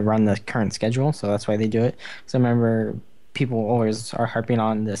to run the current schedule, so that's why they do it. So I remember people always are harping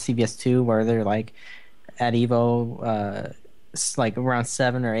on the CBS2 where they're like at Evo, like around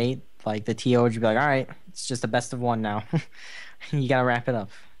 7 or 8, like the TO would be like, all right, it's just a best of 1 now. You gotta wrap it up.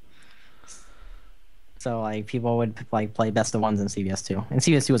 So like people would like play best of 1s in CBS2, and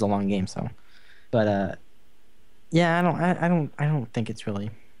CBS2 was a long game, so. But yeah, I don't think it's really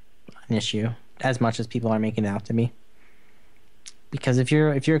an issue as much as people are making it out to be. Because if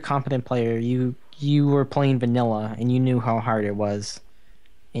you're a competent player, you were playing vanilla and you knew how hard it was,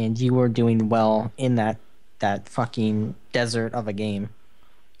 and you were doing well in that fucking desert of a game.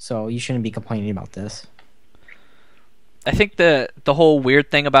 So you shouldn't be complaining about this. I think the whole weird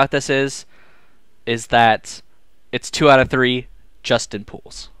thing about this is that it's 2 out of 3 just in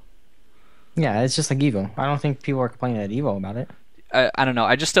pools. Yeah, it's just like Evo. I don't think people are complaining at Evo about it. I don't know.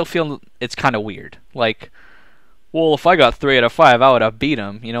 I just still feel it's kind of weird. Like, well, if I got 3 out of 5, I would have beat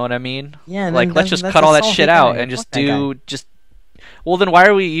him. You know what I mean? Yeah, then Like, let's just that's cut a all that salty shit out guy. and just Fuck that do guy. just. Well, then why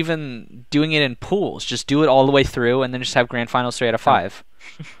are we even doing it in pools? Just do it all the way through and then just have grand finals 3 out of 5.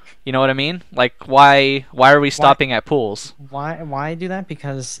 You know what I mean? Like, why are we stopping at pools? Why do that?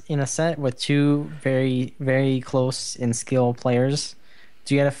 Because in a set with two very, very close in skill players,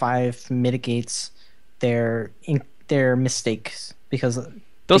 3 out of 5 mitigates their mistakes because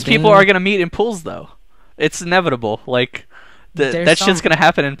Those the people game- are gonna meet in pools, though. It's inevitable. Like, There's that shit's some- gonna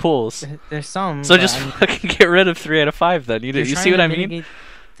happen in pools. There's some. So but just I mean, fucking get rid of 3 out of 5 then. You you're see trying what to I mean? mitigate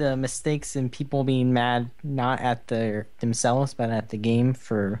the mistakes and people being mad not at themselves but at the game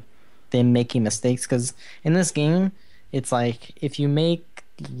for them making mistakes. Because in this game, it's like if you make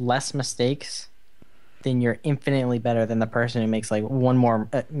less mistakes, then you're infinitely better than the person who makes like one more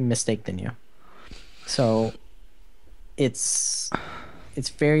mistake than you. So it's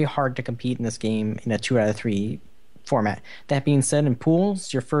very hard to compete in this game in a 2 out of 3 format. That being said, in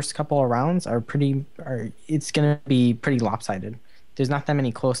pools, your first couple of rounds it's gonna be pretty lopsided. There's not that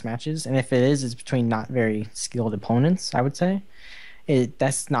many close matches, and if it is, it's between not very skilled opponents, I would say.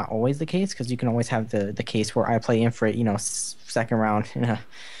 That's not always the case because you can always have the case where I play in for it, second round in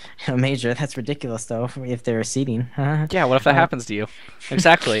a major. That's ridiculous though if they're seeding. Yeah, what if that happens to you?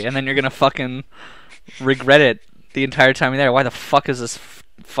 Exactly. And then you're gonna fucking regret it the entire time you're there. Why the fuck is this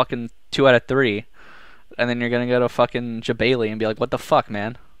fucking 2 out of 3? And then you're gonna go to fucking Jabali and be like, what the fuck,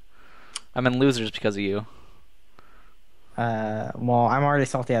 man? I'm in losers because of you. Well, I'm already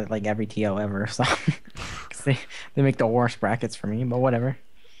salty at like every TO ever, so 'cause they make the worst brackets for me, but whatever.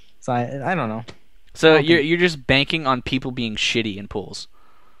 So I don't know. So Okay. you're just banking on people being shitty in pools.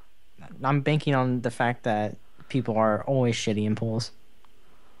 I'm banking on the fact that people are always shitty in pools.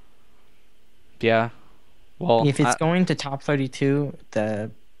 Yeah. Well, If it's going to top 32, the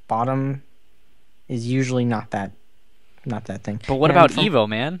bottom is usually not that thing. but what And about from- Evo,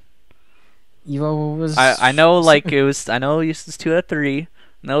 man? Evo was. I know, like it was. I know it's 2 out of 3. I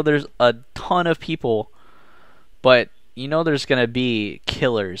know there's a ton of people, but there's gonna be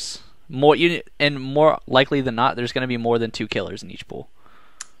killers. And more likely than not, there's gonna be more than 2 killers in each pool.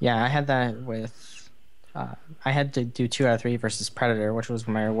 Yeah, I had that with. I had to do 2 out of 3 versus Predator, which was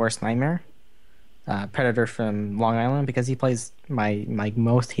my worst nightmare. Predator from Long Island because he plays my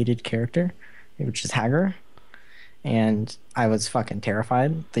most hated character, which is Hager. And I was fucking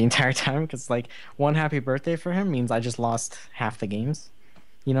terrified the entire time because like one happy birthday for him means I just lost half the games,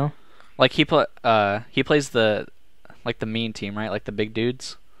 Like he plays the mean team, right? Like the big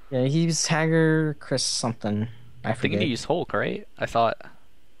dudes. Yeah, he's Hager, Chris something. I I think forget. he used Hulk, right? I thought.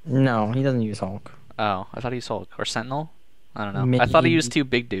 No, he doesn't use Hulk. Oh, I thought he used Hulk or Sentinel. I don't know. Maybe I thought he he- used 2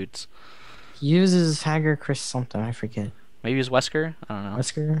 big dudes. He uses Hager, Chris something. I forget. Maybe he was Wesker. I don't know.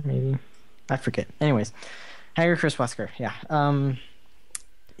 Wesker, maybe. I forget. Anyways, Hager, Chris Wesker. Yeah.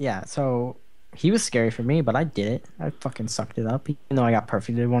 Yeah. So he was scary for me, but I did it. I fucking sucked it up, even though I got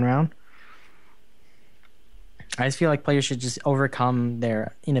perfected 1 round. I just feel like players should just overcome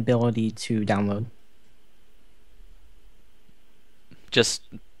their inability to download. Just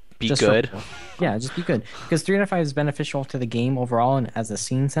be Just good. Yeah, just be good. Because 3 out of 5 is beneficial to the game overall and as a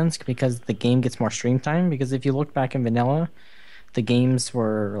scene sense because the game gets more stream time. Because if you look back in vanilla, the games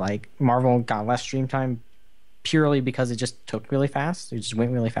were like Marvel got less stream time purely because it just took really fast. It just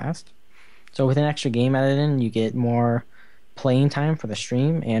went really fast. So with an extra game added in, you get more playing time for the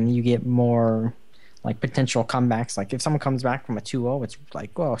stream and you get more like potential comebacks. Like if someone comes back from a 2-0, it's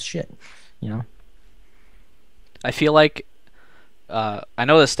like, oh shit, I feel like I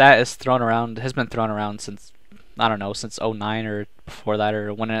know the stat has been thrown around since I don't know, since 09 or before that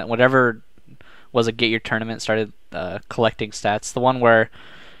or whatever was a Get Your Tournament started collecting stats. The one where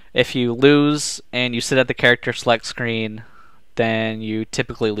if you lose and you sit at the character select screen, then you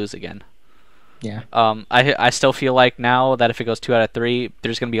typically lose again. Yeah. I still feel like now that if it goes 2 out of 3,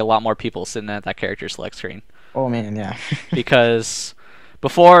 there's going to be a lot more people sitting at that character select screen. Oh man, yeah. Because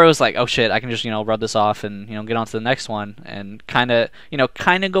before it was like, oh shit, I can just rub this off and get on to the next one and kind of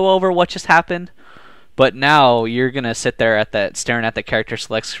go over what just happened. But now you're gonna sit there staring at the character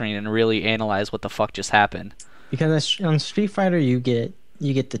select screen and really analyze what the fuck just happened. Because on Street Fighter, you get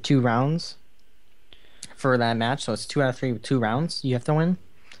the 2 rounds for that match, so it's 2 out of 3 with 2 rounds you have to win.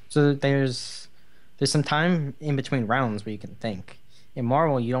 So there's some time in between rounds where you can think. In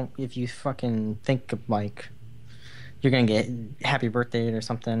Marvel, you don't. If you fucking think of like you're gonna get happy birthday or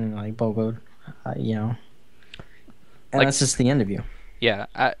something like BOGO'd, and Like- that's just the end of you. Yeah,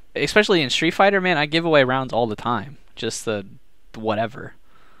 especially in Street Fighter, man, I give away rounds all the time. Just the whatever.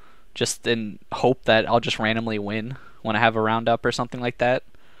 Just in hope that I'll just randomly win when I have a round up or something like that.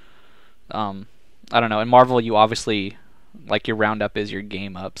 I don't know. In Marvel, you obviously like your roundup is your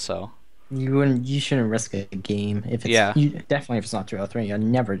game up, so You shouldn't risk a game if it's definitely if it's not 303. I'd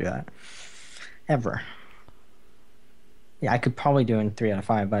never do that. Ever. Yeah, I could probably do it in 3 out of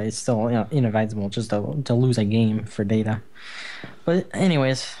 5, but it's still inadvisable just to lose a game for data. But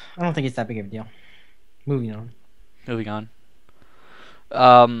anyways, I don't think it's that big of a deal. Moving on.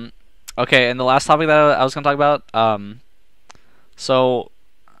 Okay, and the last topic that I was going to talk about, so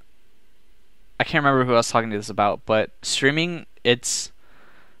I can't remember who I was talking to this about, but streaming, it's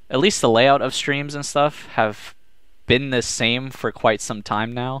at least the layout of streams and stuff have been the same for quite some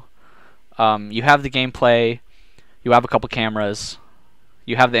time now. You have the gameplay, you have a couple cameras,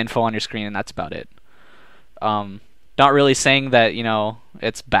 you have the info on your screen, and that's about it. Not really saying that,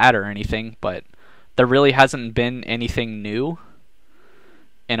 it's bad or anything, but there really hasn't been anything new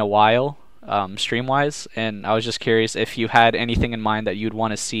in a while, stream-wise, and I was just curious if you had anything in mind that you'd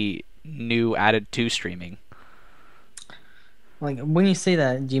want to see new added to streaming. Like, when you say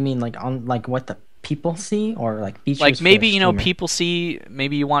that, do you mean like on like what the people see, or like features? Like maybe for people see.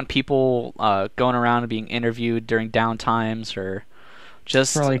 Maybe you want people going around and being interviewed during downtimes, or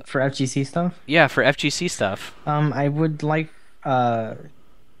just for FGC stuff. Yeah, for FGC stuff. I would like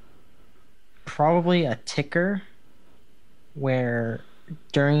probably a ticker where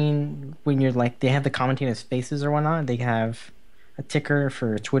when you're like they have the commentators' faces or whatnot, they have a ticker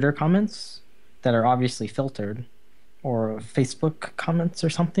for Twitter comments that are obviously filtered, or Facebook comments or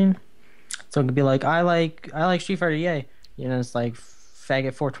something. So it could be like, I like Street Fighter, yay. It's like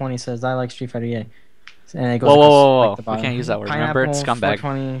Faggot 420 says, I like Street Fighter, yay. And it goes whoa. We can't use that word. Remember, it's scumbag.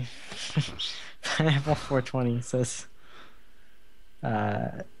 420, Pineapple 420 says,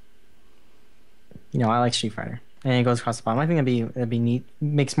 I like Street Fighter. And it goes across the bottom. I think that'd be neat.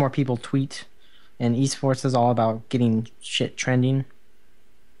 Makes more people tweet. And esports is all about getting shit trending.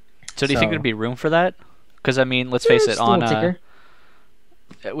 So do you think there'd be room for that? Because let's face it, on there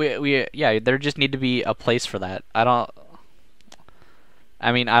just need to be a place for that. I don't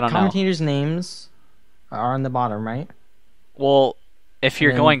know. Commentators' names are on the bottom, right? Well, if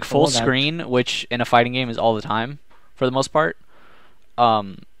you're going full screen, which in a fighting game is all the time, for the most part,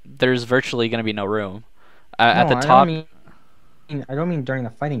 there's virtually going to be no room. At the top. I don't mean during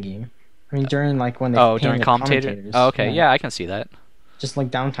the fighting game. I mean during when they during commentators. Oh, okay, yeah, I can see that. Just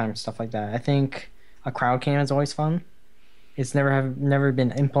like downtime stuff like that. I think a crowd cam is always fun. It's never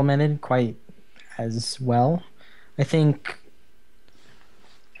been implemented quite as well. I think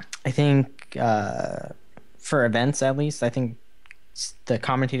for events at least, I think the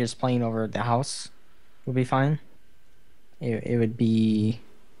commentators playing over the house would be fine. It would be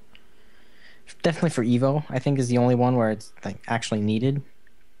definitely for Evo. I think is the only one where it's like actually needed.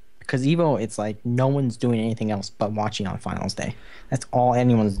 Because Evo, it's like no one's doing anything else but watching on finals day. That's all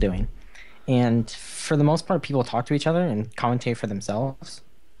anyone's doing. And for the most part, people talk to each other and commentate for themselves.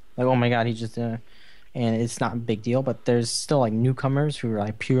 Like, oh my god, he just... and it's not a big deal, but there's still like newcomers who are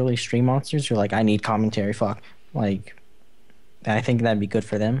like purely stream monsters who are like, I need commentary, fuck. Like, I think that'd be good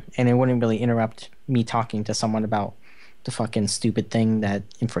for them. And it wouldn't really interrupt me talking to someone about the fucking stupid thing that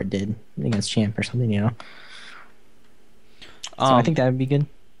Infra did against Champ or something, So I think that would be good.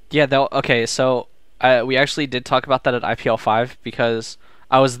 Yeah, okay, so we actually did talk about that at IPL 5 because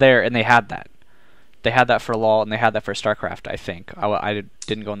I was there and they had that. They had that for LoL and they had that for StarCraft, I think. I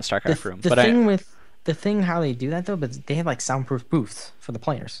didn't go in the StarCraft room. The thing how they do that though, but they have like soundproof booths for the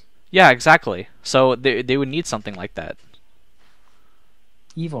players. Yeah, exactly. So they would need something like that.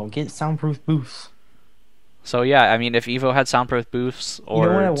 Evo, get soundproof booths. So yeah, if Evo had soundproof booths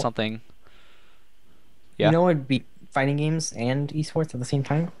or something. Yeah. You know what would be fighting games and esports at the same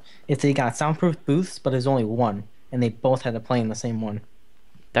time? If they got soundproof booths, but there's only one, and they both had to play in the same one.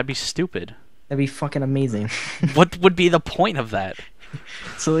 That'd be stupid. That'd be fucking amazing. What would be the point of that?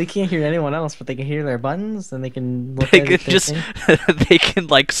 So they can't hear anyone else, but they can hear their buttons, and they can look they at can just they can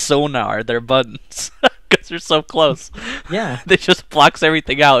like sonar their buttons because they're so close. Yeah, It just blocks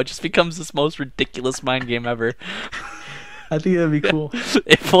everything out. It just becomes this most ridiculous mind game ever. I think that'd be cool.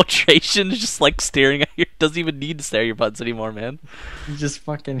 Infiltration is just like staring at you. Doesn't even need to stare at your buttons anymore, man. He just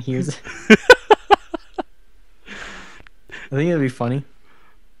fucking hears it. I think it'd be funny.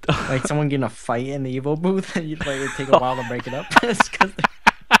 Like someone getting a fight in the Evo booth, and it'd take a while to break it up.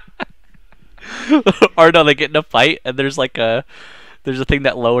 Or no, they get in a fight, and there's a thing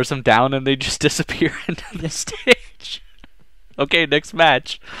that lowers them down, and they just disappear into the stage. Okay, next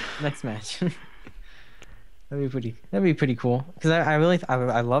match. That'd be pretty cool. Because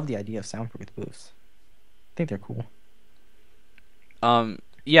I love the idea of soundproof booths. I think they're cool.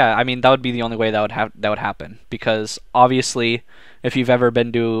 Yeah, I mean that would be the only way that would happen, because obviously if you've ever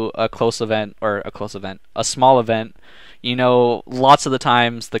been to a a small event, you know lots of the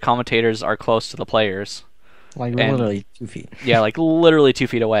times the commentators are close to the players. Like And- literally 2 feet. Yeah, like literally 2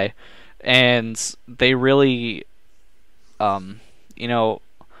 feet away, and they really, you know,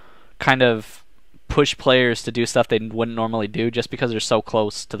 kind of push players to do stuff they wouldn't normally do just because they're so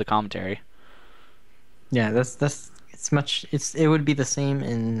close to the commentary. Yeah, it would be the same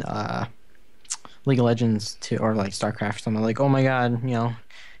in League of Legends too, or like StarCraft. Something like, oh my god,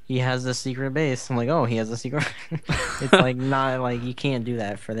 he has a secret base. I'm like, oh, he has a secret. It's like not like you can't do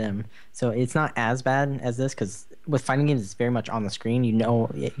that for them. So it's not as bad as this, because with fighting games, it's very much on the screen. You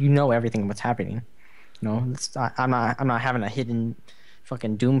know everything what's happening. I'm not having a hidden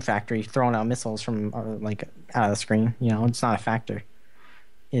fucking Doom factory throwing out missiles from like out of the screen. It's not a factor.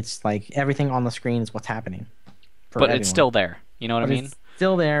 It's like everything on the screen is what's happening. But it's still there. You know what I mean? It's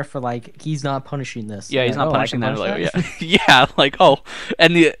still there for like he's not punishing this. Yeah, he's Like, not oh, I punishing can that. punish Like, yeah, yeah, like oh,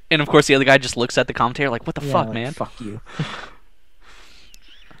 and of course the other guy just looks at the commentator like, what the Yeah, fuck, like, man? Fuck you.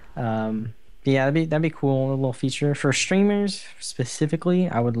 Yeah, that'd be cool. A little feature for streamers specifically.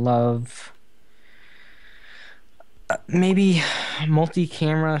 I would love maybe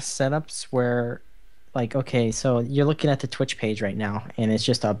multi-camera setups where, like, okay, so you're looking at the Twitch page right now, and it's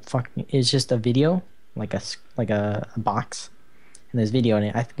just a video, like a box, and there's video in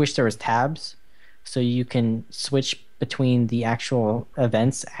it. I wish there was tabs, so you can switch between the actual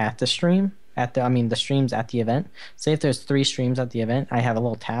events at the stream, the streams at the event. Say if there's 3 streams at the event, I have a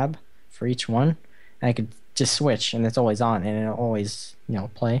little tab for each one, and I could just switch, and it's always on, and it'll always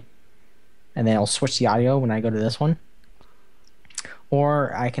play, and then I'll switch the audio when I go to this one.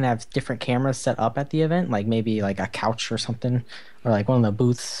 Or I can have different cameras set up at the event, like maybe like a couch or something, or like one of the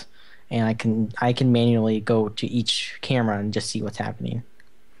booths, and I can manually go to each camera and just see what's happening,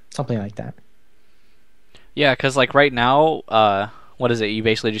 something like that. Yeah, because like right now, what is it? You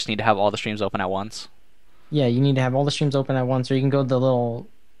basically just need to have all the streams open at once. Yeah, you need to have all the streams open at once, or you can go to the little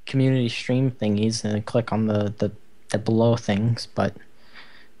community stream thingies and click on the below things. But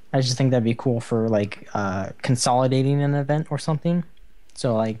I just think that'd be cool for like consolidating an event or something.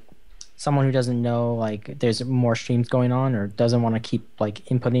 So like someone who doesn't know like there's more streams going on or doesn't want to keep like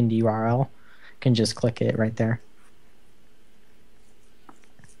inputting the URL can just click it right there.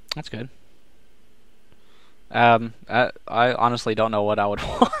 That's good. I honestly don't know what I would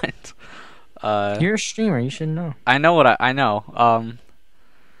want. You're a streamer, you should know. I know I know.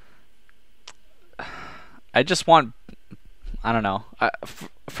 I just want. I don't know.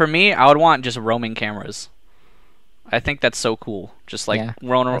 For me, I would want just roaming cameras. I think that's so cool. Just like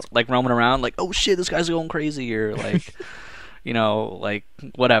roaming around, like, oh shit, this guy's going crazy, or like, like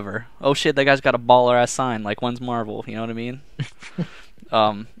whatever. Oh shit, that guy's got a baller ass sign. Like, when's Marvel? You know what I mean?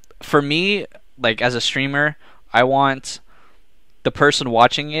 For me, like as a streamer, I want the person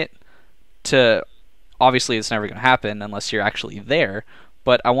watching it to. Obviously, it's never gonna happen unless you're actually there.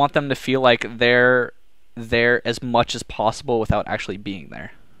 But I want them to feel like they're there as much as possible without actually being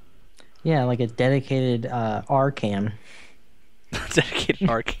there. Yeah, like a dedicated R cam. Dedicated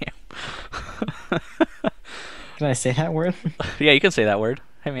R cam. Can I say that word? Yeah, you can say that word.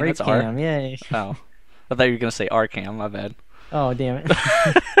 I mean, that's R. Cam, yay. Oh, I thought you were gonna say R cam. My bad. Oh, damn it.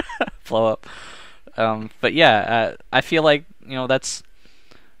 Blow up. But yeah, I feel like that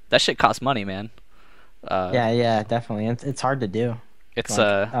shit costs money, man. Yeah, definitely. It's hard to do. It's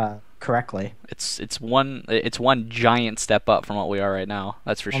correctly. It's one giant step up from what we are right now.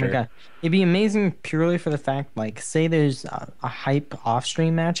 That's for sure. Oh my god, it'd be amazing purely for the fact, like, say there's a hype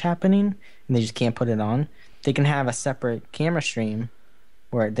off-stream match happening and they just can't put it on. They can have a separate camera stream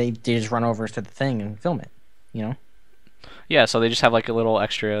where they just run over to the thing and film it. Yeah, so they just have like a little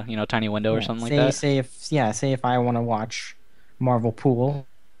extra, tiny window or something like that. Say if I want to watch Marvel Pool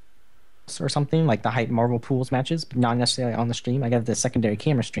or something, like the hype Marvel Pools matches, but not necessarily on the stream. I got the secondary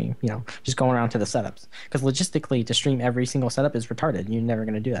camera stream, just going around to the setups. Because logistically, to stream every single setup is retarded. You're never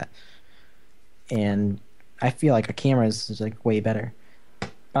going to do that. And I feel like a camera is like way better.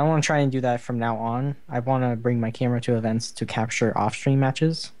 But I want to try and do that from now on. I want to bring my camera to events to capture off-stream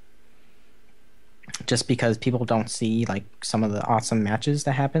matches. Just because people don't see like some of the awesome matches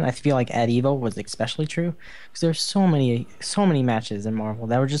that happen. I feel like at Evo was especially true because there's so many matches in Marvel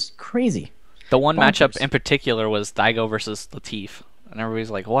that were just crazy. The one Bonkers. matchup in particular was Daigo versus Latif, and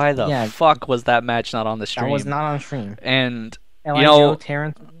everybody's like, "Why the fuck was that match not on the stream?" That was not on stream. And Joe,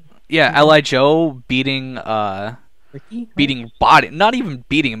 Terrence, Li Joe beating Ricky, not even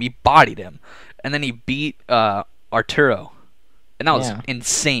beating him, he bodied him, and then he beat Arturo, and that was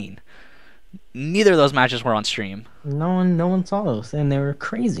insane. neither of those matches were on stream. No one saw those, and they were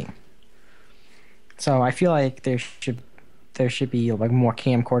crazy. So I feel like there should be like more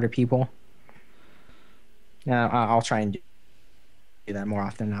camcorder people. Yeah, I'll try and do that more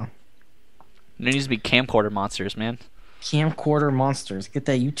often now. There needs to be camcorder monsters, man. Camcorder monsters, get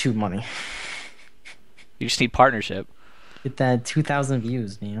that YouTube money. You just need partnership. Get that 2,000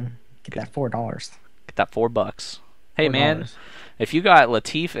 views, man. Get that $4. Get that $4. Hey, $4. man, if you got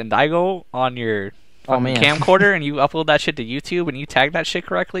Latif and Daigo on your man. camcorder and you upload that shit to YouTube and you tag that shit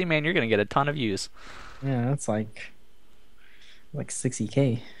correctly, man, you're gonna get a ton of views. Yeah, that's like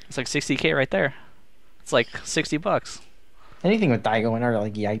 60K. It's like 60K right there. It's like $60. Anything with Daigo in it, or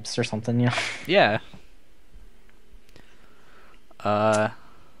like Yipes or something, yeah. Yeah.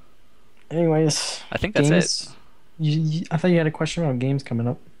 Anyways, I think that's games, it. I thought you had a question about games coming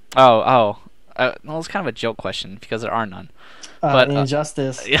up. Well, it's kind of a joke question because there are none. But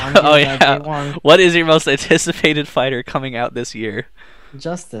Injustice. yeah, Day one. What is your most anticipated fighter coming out this year?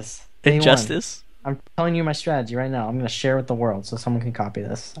 Injustice. Injustice? I'm telling you my strategy right now. I'm going to share with the world so someone can copy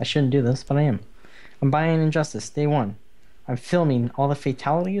this. I shouldn't do this, but I am. I'm buying Injustice day one. I'm filming all the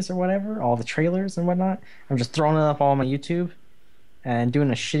fatalities or whatever, all the trailers and whatnot. I'm just throwing it up all on my YouTube and doing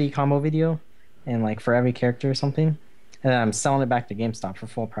a shitty combo video and like for every character or something. And then I'm selling it back to GameStop for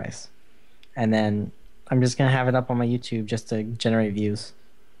full price. And then I'm just going to have it up on my YouTube just to generate views.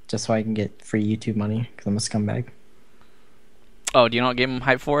 Just so I can get free YouTube money because I'm a scumbag. Oh, do you know what game I'm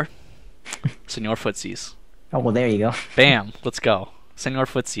hyped for? Senor Footsies. Oh, well, there you go. Bam, let's go. Senor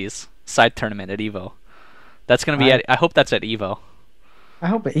Footsies. Side tournament at EVO. That's going to be I hope that's at EVO. I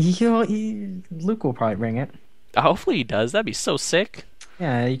hope it. Luke will probably bring it. Hopefully he does. That'd be so sick.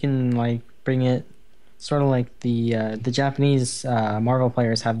 Yeah, you can like bring it sort of like the Japanese Marvel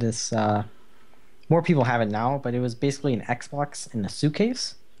players have this. More people have it now, but it was basically an Xbox in a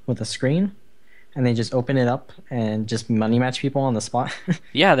suitcase with a screen, and they just open it up and just money match people on the spot.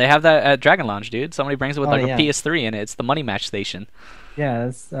 Yeah, they have that at Dragon Lounge, dude. Somebody brings it with yeah. a PS3 in it. It's the money match station. Yeah,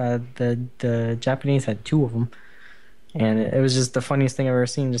 it's, the Japanese had 2 of them, and it was just the funniest thing I've ever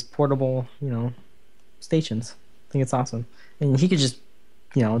seen. Just portable, stations. I think it's awesome, and he could just,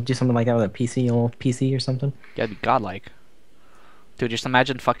 do something like that with a PC, a little PC or something. Yeah, it'd be godlike. Dude, just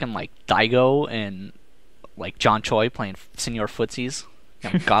imagine fucking like Daigo and like John Choi playing Senor Footsies.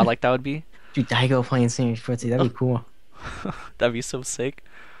 How godlike that would be. Dude, Daigo playing Senior Footsie, that'd be cool. That'd be so sick.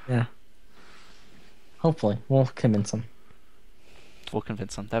 Yeah. Hopefully, we'll convince him. We'll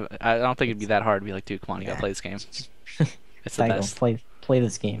convince him. I don't think it'd be that hard to be like, dude, come on, you gotta play this game. It's the Daigo, best. play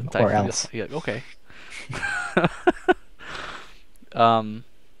this game, Daigo, or else. Like, okay.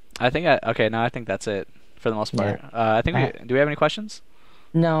 I think that's it for the most part. Yeah. I think do we have any questions?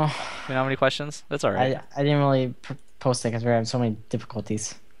 No. We don't have any questions? That's alright. I didn't really post it because we're having so many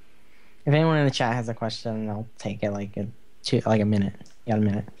difficulties. If anyone in the chat has a question, I'll take it like a minute. You got a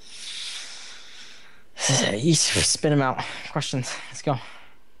minute. You spit them out. Questions. Let's go.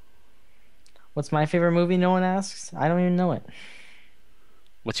 What's my favorite movie? No one asks. I don't even know it.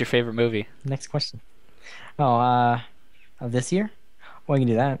 What's your favorite movie? Next question. Oh, of this year? Well, you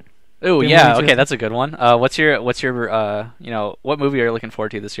can do that. Oh yeah, okay, that's a good one. What's your what movie are you looking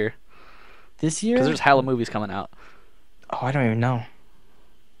forward to this year? This year? Because there's hella movies coming out. Oh, I don't even know.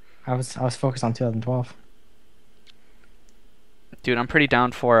 I was focused on 2012. Dude, I'm pretty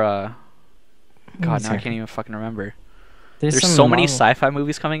down for God, now I Sorry. can't even fucking remember. There's so many Marvel. sci-fi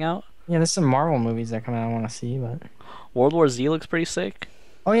movies coming out. Yeah, there's some Marvel movies that come out I want to see, but World War Z looks pretty sick.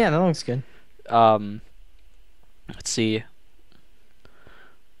 oh yeah, that looks good. Let's see.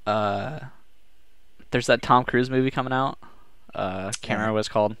 There's that Tom Cruise movie coming out. Can't remember what it's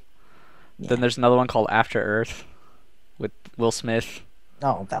called. Yeah. Then there's another one called After Earth with Will Smith.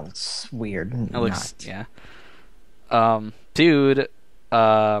 Oh, that looks weird. It looks yeah. Dude,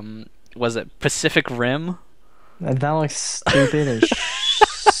 was it Pacific Rim? That looks stupid as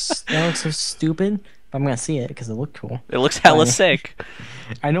that looks so stupid. But I'm gonna see it because it looked cool. It looks hella Fine. sick.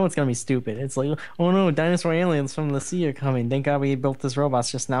 I know it's gonna be stupid. It's like, oh no, dinosaur aliens from the sea are coming. Thank God we built this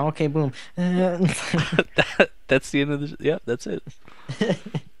robots just now. Okay, boom. That's the end of the. Yeah, that's it.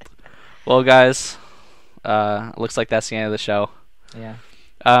 Well, guys, looks like that's the end of the show. Yeah.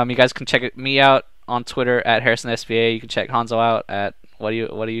 You guys can check me out on Twitter at HarrisonSBA. You can check Honzo out at what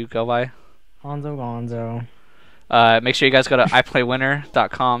do you go by? Gonzo. Make sure you guys go to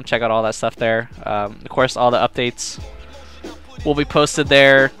iplaywinner.com. Check out all that stuff there. Of course, all the updates will be posted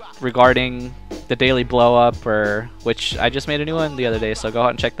there regarding the daily blow up, which I just made a new one the other day. So go out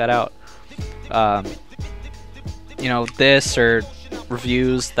and check that out. This or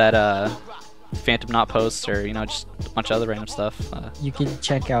reviews that Phantom Knot posts or just a bunch of other random stuff. You can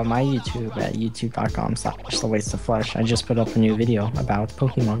check out my YouTube at youtube.com/thewasteofflesh. I just put up a new video about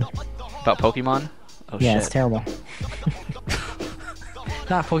Pokemon. About Pokemon? Oh Yeah, shit. it's terrible.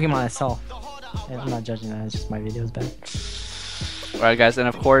 Not Pokemon itself. I'm not judging that. It's just my video's bad. Alright guys, and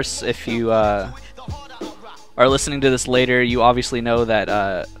of course if you are listening to this later, you obviously know that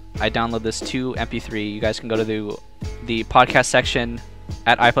I download this to MP3. You guys can go to the podcast section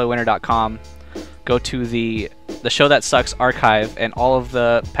at iplaywinner.com, go to the Show That Sucks archive, and all of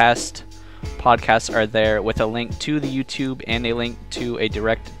the past podcasts are there with a link to the YouTube and a link to a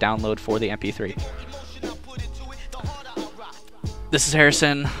direct download for the MP3. This is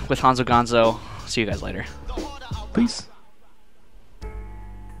Harrison with Honzo Gonzo. See you guys later. Peace.